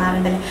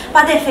കാണാറുണ്ടല്ലേ? അപ്പൊ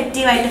അത്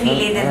എഫക്റ്റീവ് ആയിട്ട് ഫീൽ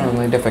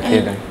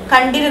ചെയ്തിരുന്നു.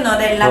 കണ്ടിരുന്നോ?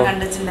 അതെല്ലാം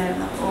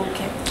കണ്ടിട്ടുണ്ടായിരുന്നു.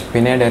 ഓക്കെ.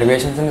 പിന്നെ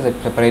ഡെറിവേഷൻസിന്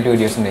സെപ്പറേറ്റ്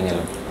വീഡിയോസ്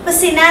ഉണ്ടെങ്കിലും. ഇപ്പൊ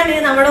സിനാന്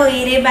നമ്മുടെ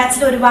ഉയരെ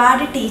ബാച്ചിൽ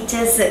ഒരുപാട്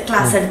ടീച്ചേഴ്സ്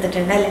ക്ലാസ്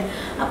എടുത്തിട്ടുണ്ട് അല്ലേ?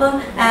 അപ്പം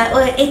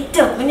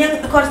ഏറ്റവും ഞാൻ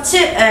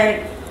കുറച്ച്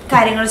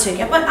കാര്യങ്ങൾ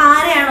ചോദിക്കാം. അപ്പൊ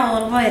ആരെയാണ്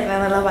ഓർമ്മ വരുന്നത്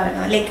എന്നുള്ളത്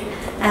പറയണം. ലൈക്ക്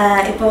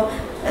ഇപ്പൊ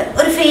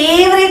ഒരു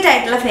ഫേവറേറ്റ്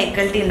ആയിട്ടുള്ള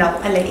ഫാക്കൽറ്റി ഉണ്ടാവും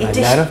അല്ലെ?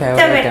 ഏറ്റവും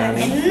ഇഷ്ടപ്പെട്ട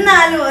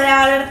എന്നാലും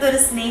ഒരാളുടെ അടുത്ത് ഒരു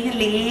സ്നേഹം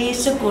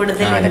ലേശം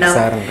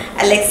കൂടുതലുണ്ടാവും.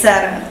 അലക്സ്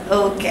സാറാണ്.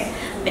 ഓക്കെ.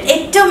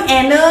 ഏറ്റവും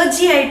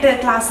എനർജി ആയിട്ട്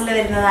ക്ലാസ്സിൽ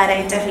വരുന്നത്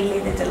ആരായിട്ടാണ് ഫീൽ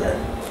ചെയ്തിട്ടുള്ളത്?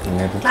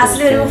 ക്ലാസ്സിൽ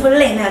വരുമ്പോൾ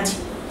ഫുൾ എനർജി,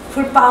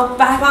 ഫുൾ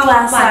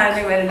ക്ലാസ് ആണ്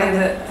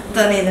വരുന്നത്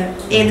തോന്നിയത്?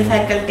 ഏത്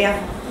ഫാക്കൽറ്റിയാ?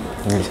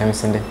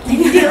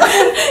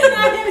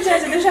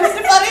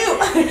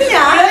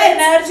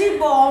 എനർജി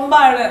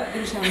ബോംബാണ്.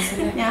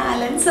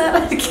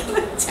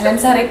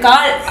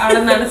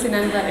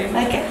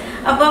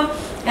 അപ്പം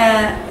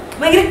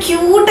ഭയങ്കര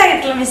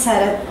ക്യൂട്ടായിട്ടുള്ള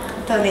മിസ്സാര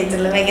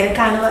തോന്നിയിട്ടുള്ളത്? ഭയങ്കര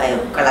കാണുമ്പോൾ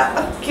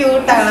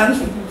ക്യൂട്ടാണ്.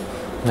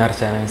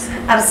 അർച്ചന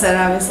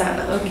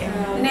മിസ്സാണ്. ഓക്കെ.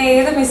 പിന്നെ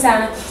ഏത്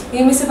മിസ്സാണ്? ഈ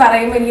മിസ്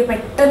പറയുമ്പോൾ എനിക്ക്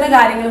പെട്ടെന്ന്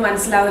കാര്യങ്ങൾ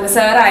മനസ്സിലാവുന്നത്?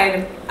 സാർ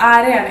ആയാലും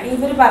ആരെയാണ്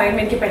ഇവർ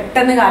പറയുമ്പോൾ എനിക്ക്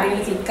പെട്ടെന്ന് കാര്യങ്ങൾ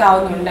ക്ലിക്ക്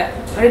ആവുന്നുണ്ട്,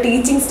 ഒരു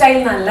ടീച്ചിങ് സ്റ്റൈൽ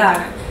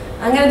നല്ലതാണ്,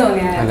 അങ്ങനെ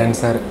തോന്നിയാണ്? അലൻ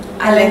സാർ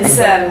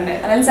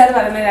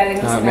പറയുന്ന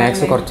കാര്യങ്ങൾ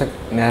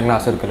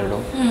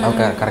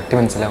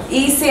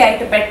ഈസി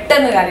ആയിട്ട്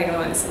പെട്ടെന്ന് കാര്യങ്ങൾ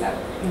മനസ്സിലാവും.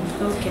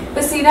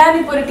 ഇപ്പൊ സിനാൻ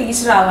ഇപ്പൊ ഒരു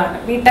ടീച്ചർ ആവുകയാണ്,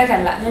 ബിടെക്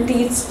അല്ല,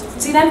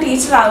 സിനാൻ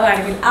ടീച്ചർ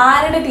ആവുകയാണെങ്കിൽ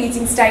ആരുടെ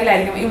ടീച്ചിങ് സ്റ്റൈൽ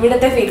ആയിരിക്കും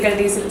ഇവിടുത്തെ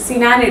ഫാക്കൽറ്റീസിൽ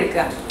സിനാൻ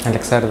എടുക്കുക?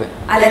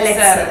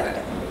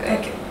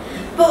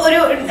 ഇപ്പൊ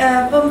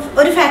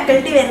ഒരു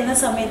ഫാക്കൽറ്റി വരുന്ന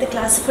സമയത്ത്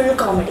ക്ലാസ് ഫുൾ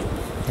കോമഡി,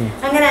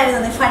 അങ്ങനെ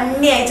ആയിരുന്നു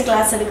ഫണ്ണി ആയിട്ട്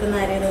ക്ലാസ് എടുക്കുന്ന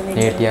ആരായിരുന്നു?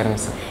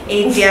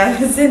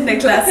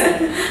 ക്ലാസ്.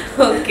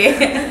 ഓക്കെ.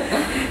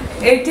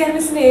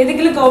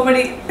 ഏതെങ്കിലും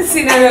കോമഡി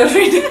സിനാൻ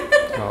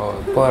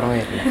ഇപ്പൊ ഓർമ്മ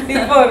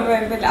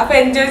വരുന്നില്ല. അപ്പൊ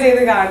എൻജോയ്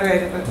ചെയ്ത്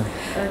കാണുമായിരുന്നു.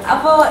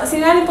 അപ്പൊ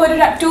സിനാൻ ഇപ്പൊ ഒരു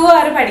 2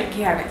 hour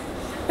പഠിക്കുകയാണ്.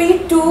 അപ്പൊ ഈ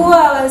 2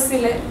 hours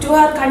 2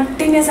 hour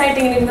കണ്ടിന്യൂസ് ആയിട്ട്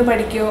ഇങ്ങനെ ഇരുന്ന്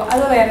പഠിക്കുവോ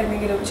അതോ വേറെ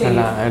എന്തെങ്കിലും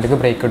ചെയ്യും?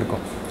 ബ്രേക്ക്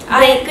എടുക്കും.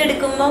 ബ്രേക്ക്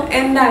എടുക്കുമ്പോ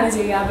എന്താണ്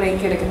ചെയ്യുക?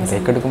 ബ്രേക്ക്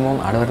എടുക്കുമ്പോൾ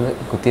അവിടെ വെറുതെ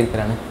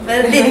കുത്തിയിരിക്കലാണ്.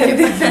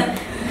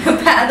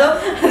 അതോ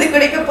അതിൽ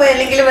കൂടെ ഒക്കെ പോയി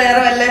അല്ലെങ്കിൽ വേറെ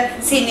വല്ല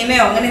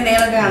സിനിമയോ അങ്ങനെ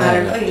എന്തെങ്കിലും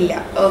കാണാറുണ്ടോ? ഇല്ല.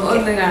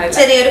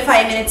 ചെറിയൊരു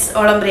 5 minutes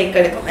ഓളം ബ്രേക്ക്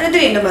എടുക്കും, എന്നിട്ട്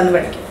വീണ്ടും വന്ന്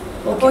പഠിക്കും.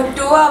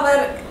 2 hour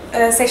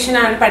സെഷൻ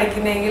ആണ്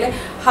പഠിക്കുന്നതെങ്കിൽ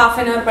 ½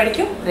 an hour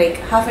പഠിക്കും, ബ്രേക്ക്,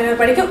 ½ an hour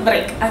പഠിക്കും,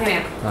 ബ്രേക്ക്,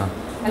 അങ്ങനെയാണ്?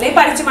 അല്ലെങ്കിൽ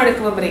പഠിച്ചു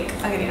മടുക്കുമ്പോൾ ബ്രേക്ക്,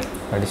 അങ്ങനെയാണ്?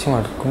 പഠിച്ചു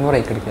മടുക്കുമ്പോൾ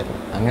ബ്രേക്ക് എടുക്കാറ്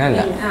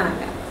അങ്ങനെയല്ല.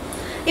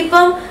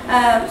 ഇപ്പം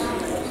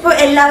ഇപ്പോൾ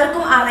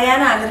എല്ലാവർക്കും അറിയാൻ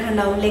ആഗ്രഹം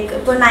ഉണ്ടാവും, ലൈക്ക്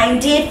ഇപ്പോൾ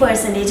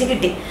 98%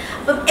 കിട്ടി,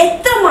 അപ്പം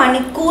എത്ര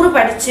മണിക്കൂർ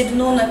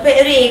പഠിച്ചിരുന്നു എന്ന്. ഇപ്പോൾ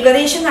ഒരു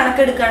ഏകദേശം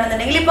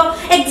കണക്കെടുക്കുകയാണെന്നുണ്ടെങ്കിൽ ഇപ്പോൾ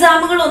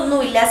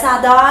എക്സാമുകളൊന്നുമില്ല,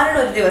 സാധാരണ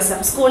ഒരു ദിവസം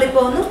സ്കൂളിൽ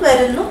പോകുന്നു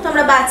വരുന്നു,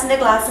 നമ്മുടെ ബാച്ചിൻ്റെ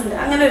ക്ലാസ് ഉണ്ട്,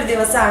 അങ്ങനെ ഒരു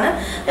ദിവസമാണ്,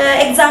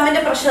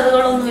 എക്സാമിൻ്റെ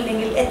പ്രഷറുകളൊന്നും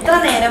ഇല്ലെങ്കിൽ എത്ര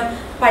നേരം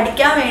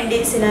പഠിക്കാൻ വേണ്ടി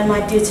സിനാൻ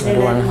മാറ്റി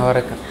വെച്ചിട്ടുണ്ട്?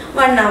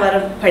 1 hour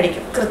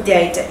പഠിക്കും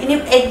കൃത്യമായിട്ട്. ഇനി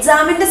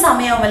എക്സാമിൻ്റെ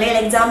സമയമാകും, അല്ലെങ്കിൽ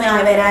എക്സാം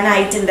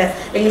വരാനായിട്ടുണ്ട്,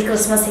 അല്ലെങ്കിൽ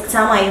ക്രിസ്മസ്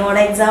എക്സാം ആയി, ഓണ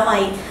എക്സാം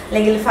ആയി,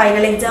 അല്ലെങ്കിൽ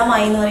ഫൈനൽ എക്സാം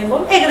ആയി എന്ന്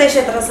പറയുമ്പോൾ ഏകദേശം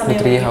എത്ര സമയം?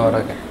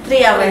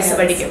 3 hours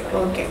പഠിക്കും.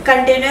 ഓക്കെ,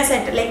 കണ്ടിന്യൂസ്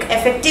ആയിട്ട് ലൈക്ക്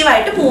എഫക്റ്റീവ്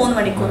ആയിട്ട് 3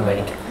 മണിക്കൂർ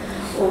പഠിക്കും.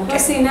 ഓക്കെ,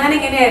 സിനാൻ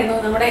എങ്ങനെയായിരുന്നു?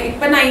 നമ്മുടെ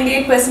ഇപ്പം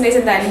 98%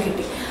 എന്തായാലും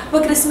കിട്ടി.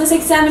 അപ്പോൾ ക്രിസ്മസ്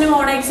എക്സാമിനും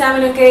ഓണ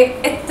എക്സാമിനും ഒക്കെ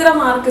എത്ര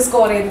മാർക്ക്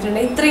സ്കോർ ചെയ്തിട്ടുണ്ട്?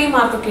 ഇത്രയും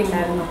മാർക്കൊക്കെ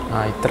ഉണ്ടായിരുന്നു?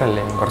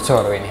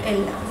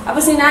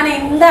 അപ്പോൾ സിനാൻ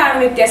എന്താണ്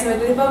വ്യത്യാസം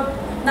വരുന്നത്? ഇപ്പം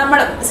നമ്മൾ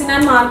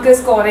സിനാൻ മാർക്ക്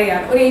സ്കോർ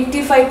ചെയ്യാൻ ഒരു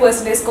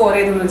 85% സ്കോർ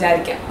ചെയ്തെന്ന്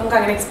വിചാരിക്കാം, നമുക്ക്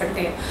അങ്ങനെ എക്സ്പെക്ട്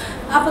ചെയ്യാം.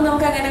 അപ്പോൾ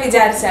നമുക്ക് അങ്ങനെ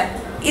വിചാരിച്ചാൽ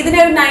ഇതിനെ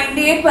ഒരു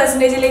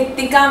 98%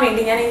 എത്തിക്കാൻ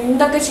വേണ്ടി ഞാൻ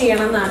എന്തൊക്കെ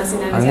ചെയ്യണം എന്നാണ്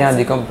സിനാൻ?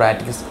 അധികം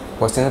പ്രാക്ടീസ്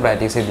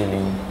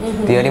ചെയ്തില്ലെങ്കിൽ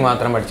തിയറി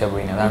മാത്രം പഠിച്ചാൽ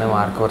പോയി, അതാണ്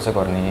മാർക്ക് കുറച്ച്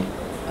കുറഞ്ഞത്.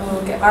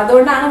 ഓക്കെ,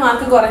 അതുകൊണ്ടാണ്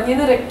മാർക്ക്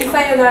കുറഞ്ഞത്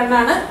റെക്ടിഫൈ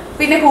ചെയ്തുകൊണ്ടാണ്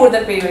പിന്നെ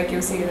കൂടുതൽ പേര്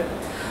യൂസ് ചെയ്തത്.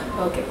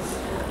 ഓക്കെ,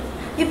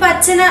 ഇപ്പൊ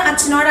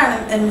അച്ഛനോടാണ്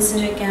മിസ്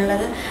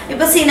ചോദിക്കാനുള്ളത്.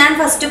 ഇപ്പൊ സിനാൻ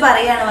ഫസ്റ്റ്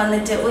പറയാണ്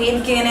വന്നിട്ട്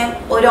എനിക്കിങ്ങനെ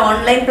ഒരു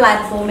ഓൺലൈൻ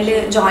പ്ലാറ്റ്ഫോമിൽ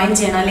ജോയിൻ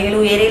ചെയ്യണം, അല്ലെങ്കിൽ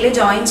ഉയരയിൽ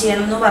ജോയിൻ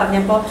ചെയ്യണം എന്ന്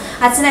പറഞ്ഞപ്പോൾ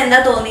അച്ഛൻ എന്താ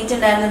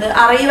തോന്നിയിട്ടുണ്ടായിരുന്നത്?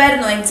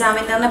 അറിയുമായിരുന്നോ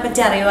എക്സാമിനെ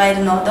പറ്റി?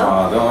 അറിയുമായിരുന്നോ?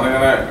 അതോ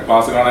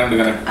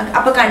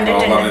അപ്പൊ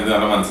കണ്ടിട്ടുണ്ട്?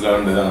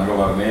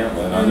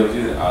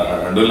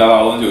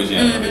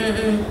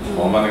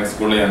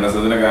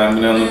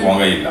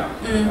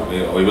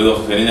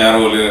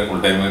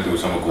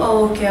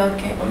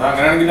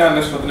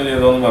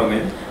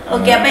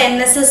 ഓക്കെ, അപ്പൊ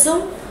NSS-ഉം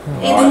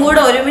ഇതും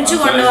കൂടെ ഒരുമിച്ച്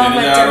കൊണ്ടുപോകാൻ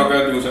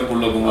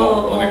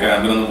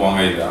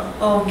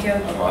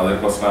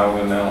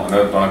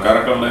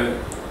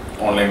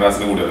ഓൺലൈൻ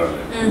ക്ലാസ്സിൽ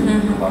കൂടുതലുണ്ട്.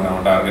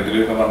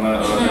 ടാർഗറ്റിലൊക്കെ പറഞ്ഞ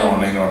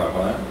ഓൺലൈനോട്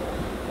അപ്പൊ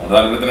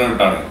താല്പര്യത്തിന്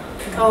വിട്ടാണ്.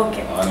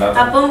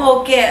 അപ്പം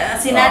ഓക്കെ,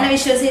 സിനാനെ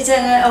വിശ്വസിച്ച്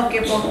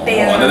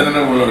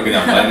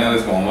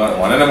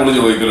ഓനെ പുള്ളി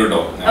ചോദിക്കലോ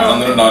കേട്ടോ,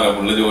 ഞാനൊന്നും ഉണ്ടാവില്ല,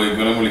 പുള്ളി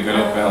ചോദിക്കലും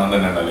വിളിക്കലും ഒക്കെ ഞാൻ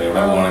തന്നെ ഉണ്ടല്ലോ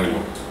എവിടെ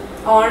പോകണമെങ്കിലും.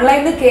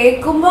 ഓൺലൈനിൽ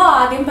കേൾക്കുമ്പോ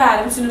ആദ്യം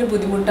പാരന്റ്സിന് ഒരു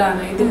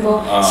ബുദ്ധിമുട്ടാണ്, ഇതിപ്പോ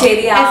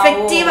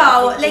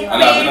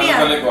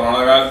കൊറോണ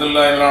കാലത്തുള്ള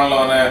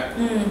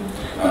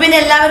പിന്നെ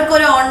എല്ലാവർക്കും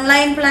ഒരു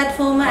ഓൺലൈൻ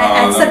പ്ലാറ്റ്ഫോം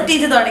അക്സെപ്റ്റ്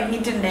ചെയ്ത്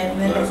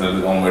തുടങ്ങിയിട്ടുണ്ടായിരുന്നു.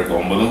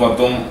 9ഉം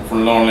 10ഉം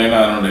ഫുൾ ഓൺലൈൻ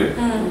ആയതുകൊണ്ട്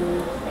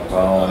അപ്പൊ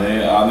അവന്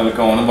ആ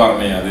നിലക്ക് അവനും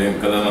പറഞ്ഞു അത്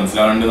എനിക്കത്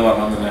മനസ്സിലാവേണ്ടെന്ന്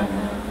പറഞ്ഞ പിന്നെ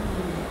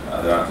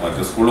അത്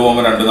മറ്റു സ്കൂളിൽ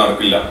പോകുമ്പോ രണ്ടും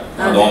നടക്കില്ല,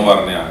 അതോൻ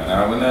പറഞ്ഞു.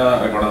 അങ്ങനെ പിന്നെ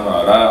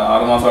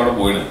 6 മാസം അവിടെ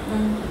പോയിന്,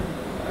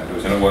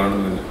 ട്യൂഷന്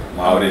പോയോണ്ട്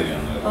മാവൂര് തന്നെയാണ്.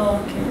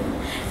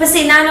 ഇപ്പൊ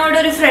സിനാനോട്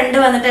ഒരു ഫ്രണ്ട്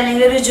വന്നിട്ട്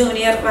അല്ലെങ്കിൽ ഒരു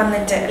ജൂനിയർ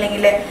വന്നിട്ട്,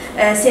 അല്ലെങ്കിൽ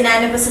സിനാൻ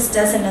ഇപ്പൊ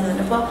സിസ്റ്റേഴ്സ്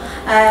ഉണ്ടെന്നുണ്ട്, അപ്പോൾ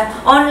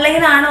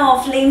ഓൺലൈൻ ആണോ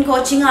ഓഫ്ലൈൻ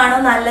കോച്ചിങ് ആണോ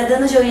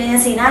നല്ലതെന്ന് ചോദിച്ചു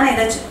കഴിഞ്ഞാൽ സിനാൻ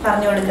ഏതാ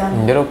പറഞ്ഞു കൊടുക്കാം?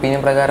 എൻ്റെ ഒരു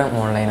ഒപ്പീനിയൻ പ്രകാരം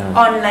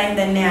ഓൺലൈൻ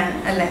തന്നെയാണ്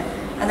അല്ലേ?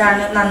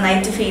 അതാണ്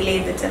നന്നായിട്ട് ഫീൽ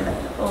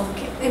ചെയ്തിട്ടുള്ളത്.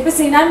 ഓക്കെ, ഇപ്പൊ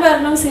സിനാൻ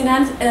പറഞ്ഞു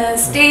സിനാൻ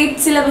സ്റ്റേറ്റ്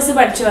സിലബസ്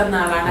പഠിച്ചു വന്ന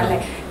ആളാണ് അല്ലേ?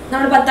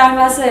 നമ്മൾ 10ാം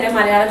ക്ലാസ് വരെ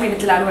മലയാളം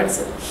മീഡിയത്തിലാണ്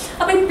പഠിച്ചത്.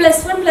 അപ്പോൾ ഈ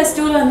 +1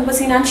 +2 വന്നപ്പോൾ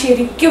സിനാൻ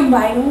ശരിക്കും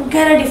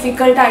ഭയങ്കര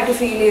ഡിഫിക്കൽട്ടായിട്ട്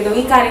ഫീൽ ചെയ്തു.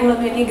 ഈ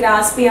കാര്യങ്ങളൊന്നും എനിക്ക്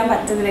ഗ്രാസ്പ് ചെയ്യാൻ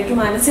പറ്റുന്നില്ല, എനിക്ക്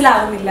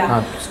മനസ്സിലാവുന്നില്ല.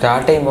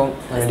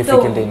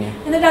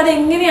 എന്നിട്ട് അത്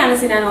എങ്ങനെയാണ്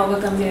സിനാൻ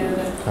ഓവർകം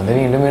ചെയ്തത്?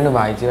 വീണ്ടും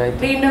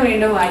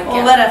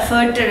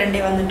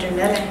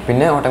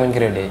പിന്നെ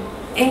ഓട്ടോമാറ്റിക് റെഡി ആയി.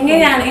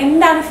 എങ്ങനെയാണ്,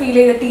 എന്താണ് ഫീൽ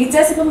ചെയ്തത്?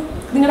 ടീച്ചേഴ്സ് ഇപ്പം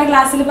നിങ്ങളുടെ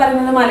ക്ലാസ്സിൽ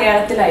പറയുന്നത്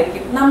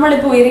മലയാളത്തിലായിരിക്കും,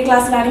 നമ്മളിപ്പോൾ ഉയരെ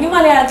ക്ലാസ്സിലാണെങ്കിൽ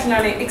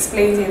മലയാളത്തിലാണ്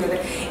എക്സ്പ്ലെയിൻ ചെയ്യുന്നത്.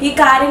 ഈ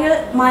കാര്യങ്ങൾ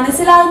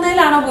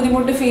മനസ്സിലാവുന്നതിലാണോ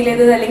ബുദ്ധിമുട്ട് ഫീൽ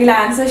ചെയ്തത്, അല്ലെങ്കിൽ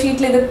ആൻസർ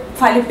ഷീറ്റിൽ ഇത്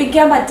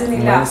ഫലിപ്പിക്കാൻ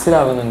പറ്റുന്നില്ല?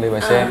 മനസ്സിലാവുന്നുണ്ട്,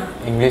 പക്ഷേ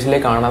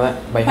ഇംഗ്ലീഷിലേക്ക് കാണാതെ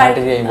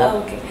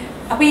ഓക്കെ,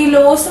 അപ്പൊ ഈ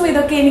ലോസും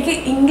ഇതൊക്കെ എനിക്ക്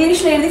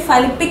ഇംഗ്ലീഷിൽ എഴുതി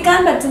ഫലിപ്പിക്കാൻ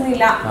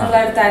പറ്റുന്നില്ല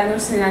എന്നുള്ളടത്തായിരുന്നു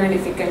സിനാന്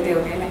ഡിഫിക്കൽട്ടി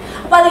തോന്നിയല്ലേ?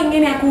 അപ്പൊ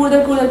അതെങ്ങനെയാ?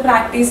 കൂടുതൽ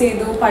പ്രാക്ടീസ്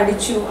ചെയ്തു,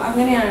 പഠിച്ചു,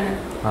 അങ്ങനെയാണ്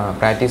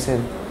പ്രാക്ടീസ്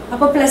ചെയ്തു.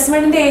 അപ്പൊ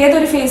 +1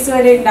 ഏതൊരു ഫേസ്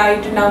വരെ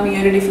ഉണ്ടായിട്ടുണ്ടാവും ഈ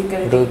ഒരു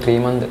ഡിഫിക്കൽട്ടി?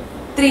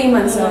 3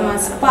 months.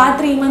 അപ്പൊ ആ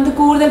 3 months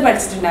കൂടുതൽ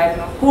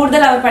പഠിച്ചിട്ടുണ്ടായിരുന്നു,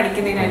 കൂടുതൽ അവർ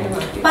പഠിക്കുന്നതിനായിട്ട്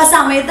മാറ്റി. അപ്പൊ ആ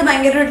സമയത്ത്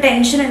ഭയങ്കര ഒരു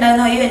ടെൻഷൻ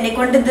ഉണ്ടായിരുന്നു, അയ്യോ എന്നെ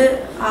കൊണ്ട് ഇത്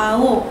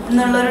ആവോ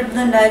എന്നുള്ളൊരു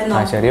ഇതുണ്ടായിരുന്നു,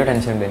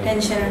 ടെൻഷൻ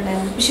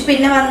ഉണ്ടായിരുന്നു. പക്ഷെ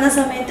പിന്നെ വന്ന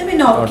സമയത്ത്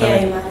പിന്നെ ഓക്കെ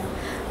ആയി മാറി.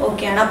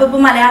 ഓക്കെയാണ്. അപ്പൊ ഇപ്പൊ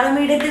മലയാളം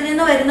മീഡിയത്തിൽ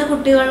നിന്ന് വരുന്ന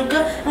കുട്ടികൾക്ക്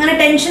അങ്ങനെ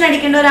ടെൻഷൻ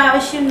അടിക്കേണ്ട ഒരു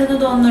ആവശ്യം ഉണ്ടെന്ന്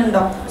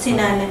തോന്നുന്നുണ്ടോ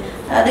സിനാന്?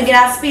 അത്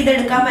ഗ്രാസ്പ്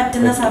ചെയ്തെടുക്കാൻ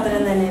പറ്റുന്ന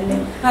സാധനം തന്നെയല്ലേ?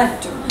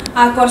 പറ്റും,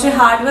 കുറച്ച്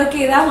ഹാർഡ് വർക്ക്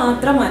ചെയ്താൽ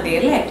മാത്രം മതി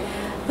അല്ലേ?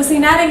 അപ്പൊ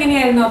സിനാൻ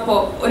എങ്ങനെയായിരുന്നു അപ്പോ?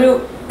 ഒരു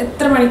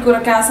എത്ര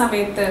മണിക്കൂറൊക്കെ ആ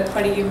സമയത്ത്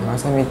പഠിക്കും? ആ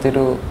സമയത്ത്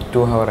ഒരു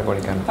 2 hour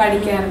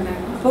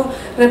പഠിക്കാറുണ്ടായിരുന്നു. അപ്പോൾ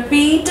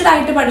റിപ്പീറ്റഡ്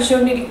ആയിട്ട്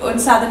പഠിച്ചുകൊണ്ടിരിക്കും ഒരു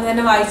സാധനം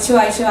തന്നെ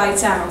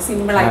വായിച്ചാണോ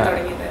സിമ്പിൾ ആയി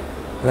തുടങ്ങിയത്?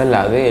 അതല്ല,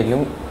 അത്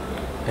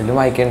എല്ലാം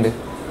വായിക്കുന്നുണ്ട്.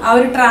 ആ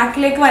ഒരു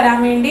ട്രാക്കിലേക്ക് വരാൻ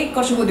വേണ്ടി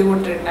കുറച്ച്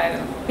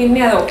ബുദ്ധിമുട്ടുണ്ടായിരുന്നു, പിന്നെ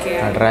അത് ഓക്കെ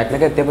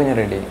ട്രാക്കിലേക്ക് എത്തിയപ്പോൾ ഞാൻ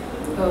റെഡി.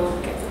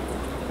 ഓക്കെ,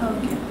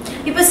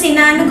 ഇപ്പൊ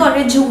സിനാന്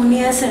കുറെ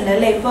ജൂനിയേഴ്സ് ഉണ്ട്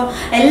അല്ലേ? ഇപ്പൊ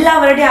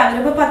എല്ലാവരുടെയും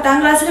അവരിപ്പോ 10ാം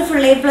ക്ലാസ്സിൽ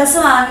ഫുൾ A+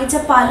 വാങ്ങിച്ച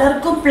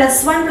പലർക്കും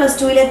 +1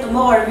 +2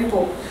 എത്തുമ്പോൾ ഉഴവി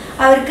പോകും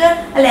അവർക്ക്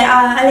അല്ലെ?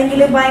 അല്ലെങ്കിൽ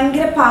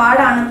ഭയങ്കര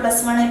പാടാണ്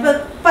 +1. ഇപ്പൊ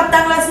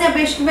 10ാം ക്ലാസ്സിനെ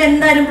അപേക്ഷിക്കുമ്പോൾ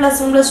എന്തായാലും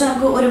 +1 +2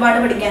 നമുക്ക് ഒരുപാട്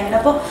പഠിക്കാനുണ്ട്.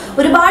 അപ്പോൾ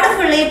ഒരുപാട്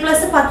ഫുൾ A+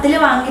 10ൽ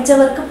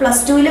വാങ്ങിച്ചവർക്ക്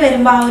 +2ൽ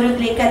വരുമ്പോൾ ആ ഒരു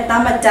ഇതിലേക്ക്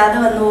എത്താൻ പറ്റാതെ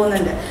വന്നു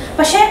പോകുന്നുണ്ട്.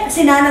 പക്ഷേ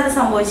സിനാൻ അത്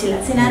സംഭവിച്ചില്ല.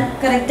 സിനാൻ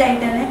കറക്റ്റ്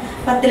ആയിട്ട് തന്നെ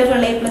 10ൽ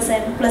ഫുൾ A+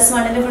 ആയിരുന്നു,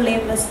 +1ൽ ഫുൾ A+,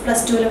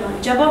 +2ൽ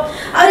വാങ്ങിച്ചു. അപ്പോൾ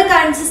ആ ഒരു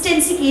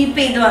കൺസിസ്റ്റൻസി കീപ്പ്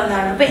ചെയ്ത്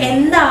വന്നതാണ്. അപ്പോൾ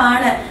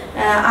എന്താണ്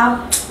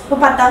ഇപ്പോൾ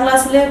 10ാം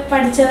ക്ലാസ്സിൽ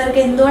പഠിച്ചവർക്ക്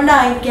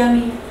എന്തുകൊണ്ടായിരിക്കാം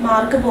ഈ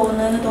മാർക്ക്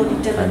പോകുന്നതെന്ന്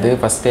തോന്നിയിട്ടുള്ളത്? അത്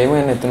ഫസ്റ്റ് ടൈം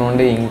തന്നെ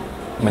എത്തുന്നതുകൊണ്ട്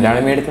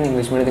മലയാളം മീഡിയത്തിൽ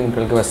ഇംഗ്ലീഷ് മീഡിയത്തിൽ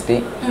കുട്ടികൾക്ക് ഫസ്റ്റ്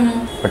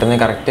പെട്ടെന്ന്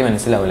കറക്റ്റ്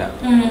മനസ്സിലാവില്ല.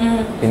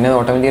 പിന്നെ അത്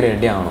ഓട്ടോമാറ്റിക്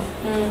റെഡി ആവണം.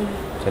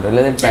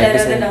 ചിലത്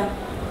പ്രാക്ടീസ് ചെയ്യാം.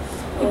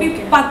 ഇപ്പൊ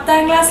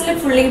 10ാം ക്ലാസ്സിൽ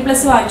ഫുൾ A+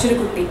 വാങ്ങിച്ചൊരു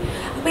കുട്ടി,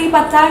 അപ്പൊ ഈ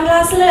 10ാം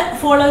ക്ലാസ്സിൽ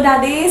ഫോളോ ചെയ്ത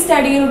അതേ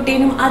സ്റ്റഡി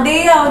റുട്ടീനും അതേ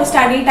ആ ഒരു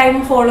സ്റ്റഡി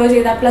ടൈമും ഫോളോ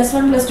ചെയ്താൽ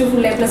 +1 +2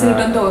 ഫുൾ A+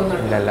 കിട്ടുമെന്ന്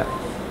തോന്നുന്നുണ്ട്?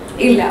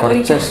 ഇല്ല,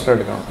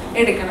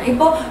 എടുക്കണം.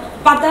 ഇപ്പൊ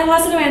 10ാം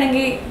ക്ലാസ്സിൽ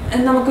വേണമെങ്കിൽ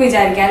നമുക്ക്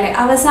വിചാരിക്കാം അല്ലെ,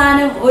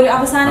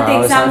 അവസാനത്തെ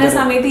എക്സാമിന്റെ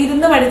സമയത്ത്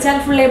ഇരുന്ന് പഠിച്ചാൽ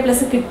ഫുൾ A+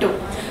 കിട്ടും.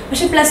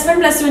 പക്ഷെ +1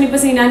 +2 ഇപ്പൊ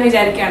സിനാൻ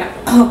വിചാരിക്കുകയാണ്,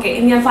 ഓക്കെ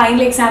ഞാൻ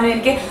ഫൈനൽ എക്സാമിന്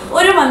എനിക്ക്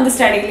 1 മന്ത്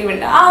സ്റ്റഡി ലീവ്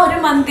ഉണ്ട്, ആ 1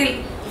 മന്തിൽ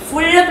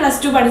ഫുള്ള്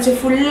 +2 പഠിച്ച്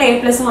ഫുൾ A+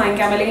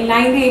 വാങ്ങിക്കാം, അല്ലെങ്കിൽ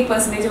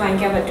 98%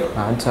 വാങ്ങിക്കാൻ പറ്റും.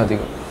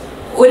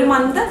 1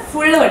 മന്ത്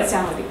ഫുള്ള്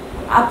പഠിച്ചാൽ മതി.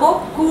 അപ്പോൾ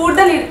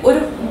കൂടുതൽ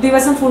ഒരു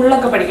ദിവസം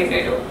ഫുള്ളൊക്കെ പഠിക്കേണ്ടി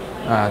വരുമോ?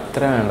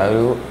 അത്ര വേണ്ട,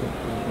 ഒരു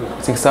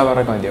 6 hour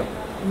ഒക്കെ മതിയോ.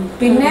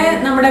 പിന്നെ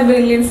നമ്മുടെ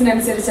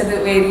ബ്രില്യൻസിനനുസരിച്ച് അത്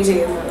വേരി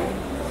ചെയ്യുന്നത്.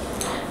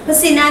 ഇപ്പോൾ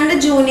സിനാൻ്റെ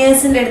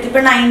ജൂനിയേഴ്സിൻ്റെ അടുത്ത്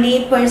ഇപ്പോൾ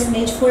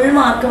 98% ഫുൾ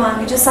മാർക്ക്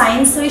വാങ്ങിച്ചു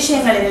സയൻസ്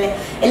വിഷയങ്ങളിലല്ലേ.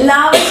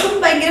 എല്ലാവർക്കും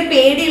ഭയങ്കര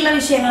പേടിയുള്ള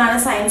വിഷയങ്ങളാണ്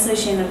സയൻസ്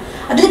വിഷയങ്ങൾ.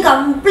 അതിൽ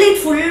കംപ്ലീറ്റ്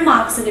ഫുൾ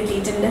മാർക്സ്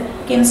കിട്ടിയിട്ടുണ്ട്.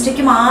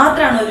 കെമിസ്ട്രിക്ക്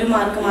മാത്രമാണ് 1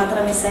 മാർക്ക്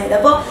മാത്രം മിസ്സായത്.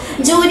 അപ്പോൾ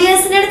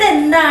ജൂനിയേഴ്സിൻ്റെ അടുത്ത്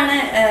എന്താണ്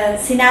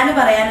സിനാന്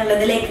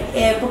പറയാനുള്ളത്? ലൈക്ക്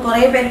ഇപ്പോൾ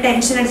കുറേ പേര്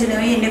ടെൻഷൻ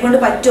അടിച്ചിട്ടുണ്ടെങ്കിൽ എന്നെ കൊണ്ട്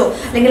പറ്റുമോ,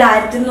 അല്ലെങ്കിൽ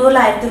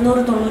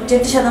 1100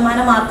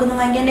 98% മാർക്കൊന്നും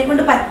വാങ്ങിക്കാൻ എന്നെ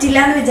കൊണ്ട് പറ്റില്ല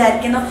എന്ന്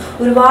വിചാരിക്കുന്ന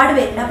ഒരുപാട്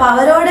പേരുണ്ട്. അപ്പോൾ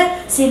അവരോട്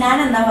സിനാൻ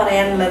എന്താ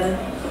പറയാനുള്ളത്?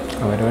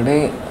 അവരോട്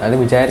അത്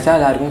വിചാരിച്ചാൽ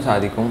എല്ലാവർക്കും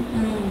സാധിക്കും.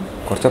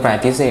 കുറച്ച്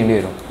പ്രാക്ടീസ് ചെയ്യേണ്ടി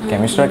വരും.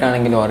 കെമിസ്ട്രി ഒക്കെ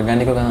ആണെങ്കിൽ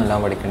ഓർഗാനിക് ഒക്കെ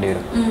നല്ല പഠിക്കേണ്ടി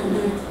വരും.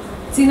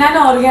 സിനാൻ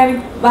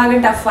ഓർഗാനിക് ഭാഗം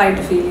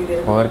ടഫായിട്ട് ഫീൽ ചെയ്തു.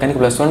 ഓർഗാനിക്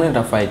 +1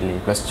 ടഫായിട്ടില്ലേ,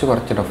 +2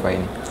 കുറച്ച് ടഫായി.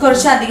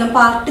 കുറച്ചധികം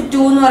പാർട്ട്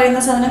 2 എന്ന്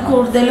പറയുന്ന സാധനം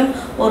കൂടുതലും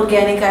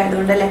ഓർഗാനിക്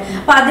ആയതുകൊണ്ട് അല്ലേ.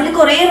 അപ്പൊ അതിൽ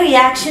കുറെ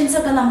റിയാക്ഷൻസ്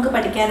ഒക്കെ നമുക്ക്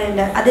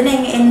പഠിക്കാനുണ്ട്. അതിന്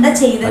എന്താ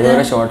ചെയ്തത്?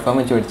 ഷോർട്ട് ഫോം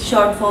വെച്ച്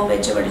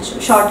പഠിച്ചു,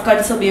 ഷോർട്ട്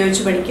കട്ട്സ്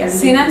ഉപയോഗിച്ച് പഠിക്കാൻ.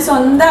 സിനാൻ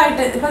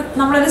സ്വന്തമായിട്ട് ഇപ്പൊ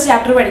നമ്മളൊരു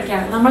ചാപ്റ്റർ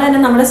പഠിക്കുകയാണ്, നമ്മൾ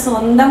തന്നെ നമ്മുടെ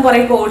സ്വന്തം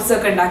കുറെ കോഡ്സ്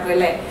ഒക്കെ ഉണ്ടാക്കും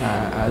അല്ലേ?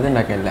 അത്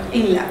ഉണ്ടാക്കില്ല,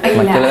 ഇല്ല,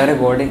 മറ്റുള്ളവരെ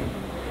കോഡ്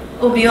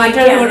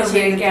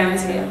ഉപയോഗിക്കുകയാണ്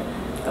ചെയ്യുക.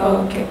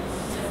 ഓക്കെ.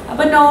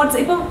 അപ്പൊ നോട്ട്സ്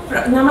ഇപ്പൊ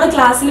നമ്മള്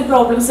ക്ലാസ്സിൽ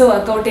പ്രോബ്ലംസ്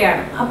വർക്ക്ഔട്ട്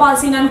ചെയ്യാണ്, അപ്പൊ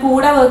സിനാൻ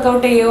കൂടെ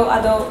വർക്ക്ഔട്ട് ചെയ്യോ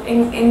അതോ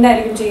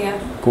എന്തായിരിക്കും ചെയ്യാ?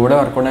 കൂടെ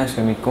വർക്ക്ഔട്ട് ചെയ്യാൻ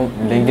ശ്രമിക്കും,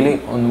 ഇല്ലെങ്കിൽ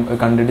ഒന്നും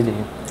കണ്ടിട്ട്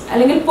ചെയ്യും.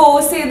 അല്ലെങ്കിൽ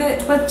പോസ് ചെയ്ത്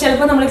ഇപ്പൊ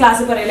ചിലപ്പോൾ നമ്മൾ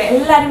ക്ലാസ്സിൽ പറയില്ലേ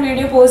എല്ലാരും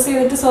വീഡിയോ പോസ്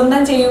ചെയ്തിട്ട്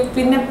സ്വന്തം ചെയ്യും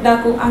പിന്നെ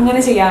ഇതാക്കും, അങ്ങനെ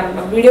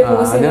ചെയ്യാറുണ്ടോ? വീഡിയോ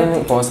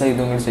പോസ്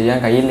ചെയ്ത് ചെയ്യാൻ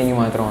കഴിയില്ലെങ്കിൽ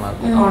മാത്രം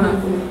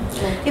ഓണാക്കും.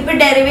 ഇപ്പൊ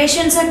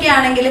ഡെറിവേഷൻസ് ഒക്കെ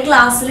ആണെങ്കിൽ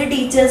ക്ലാസ്സിൽ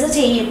ടീച്ചേഴ്സ്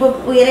ചെയ്യും. ഇപ്പൊ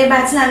ഉയരെ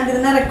ബാച്ചിലാണെങ്കിൽ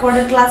തന്നെ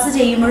റെക്കോർഡഡ് ക്ലാസ്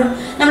ചെയ്യുമ്പോഴും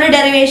നമ്മൾ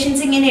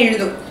ഡെറിവേഷൻസ് ഇങ്ങനെ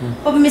എഴുതും.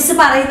 അപ്പൊ മിസ്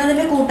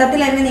പറയുന്നതിന്റെ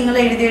കൂട്ടത്തിൽ തന്നെ നിങ്ങൾ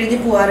എഴുതി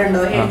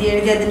പോകാറുണ്ടോ?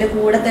 എഴുതി അതിന്റെ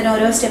കൂടെ തന്നെ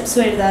ഓരോ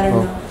സ്റ്റെപ്സും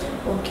എഴുതാറുണ്ടോ?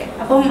 ഓക്കെ.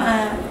 അപ്പം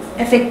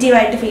എഫക്റ്റീവ്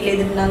ആയിട്ട് ഫീൽ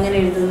ചെയ്തിട്ടുണ്ട് അങ്ങനെ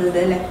എഴുതുന്നത്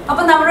അല്ലേ?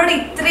 അപ്പൊ നമ്മളോട്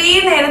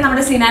ഇത്രയും നേരം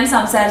നമ്മുടെ സിനാൻ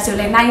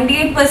സംസാരിച്ചില്ലേ,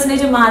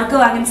 98% മാർക്ക്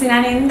വാങ്ങാൻ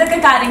സിനാൻ എന്തൊക്കെ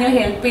കാര്യങ്ങൾ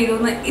ഹെൽപ്പ് ചെയ്തു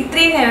എന്ന്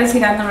ഇത്രയും നേരം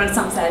സിനാൻ നമ്മളോട്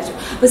സംസാരിച്ചു.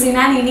 അപ്പൊ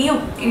സിനാൻ ഇനി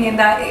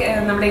എന്താ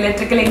നമ്മുടെ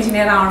ഇലക്ട്രിക്കൽ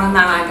എഞ്ചിനീയർ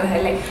ആവണമെന്നാണ് ആഗ്രഹം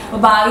അല്ലേ? അപ്പൊ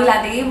ഭാവിയിൽ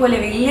അതേപോലെ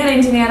വലിയൊരു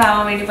എഞ്ചിനീയർ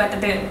ആവാൻ വേണ്ടി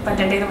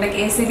പറ്റട്ടെ നമ്മുടെ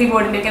KCB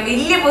ബോർഡിന്റെ ഒക്കെ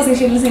വലിയ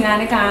പൊസിഷനിൽ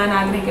സിനാനെ കാണാൻ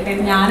ആഗ്രഹിക്കട്ടെ.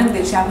 ഞാനും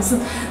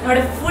ദിൽഷാബുസും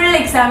നമ്മുടെ ഫുൾ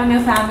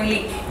എക്സാമിനർ ഫാമിലി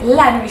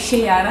എല്ലാവരും വിഷ്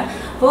ചെയ്യാണ്.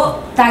 അപ്പോൾ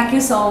താങ്ക് യു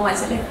സോ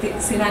മച്ച് അല്ലെ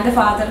സിനാന്റെ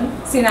ഫാദറും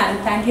സിനാനും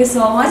താങ്ക് യു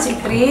സോ മച്ച്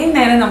ഇത്രയും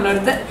നേരം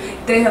നമ്മളടുത്ത്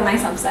ഇത്രയും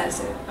നന്നായി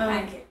സംസാരിച്ചത്.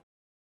 Thank you.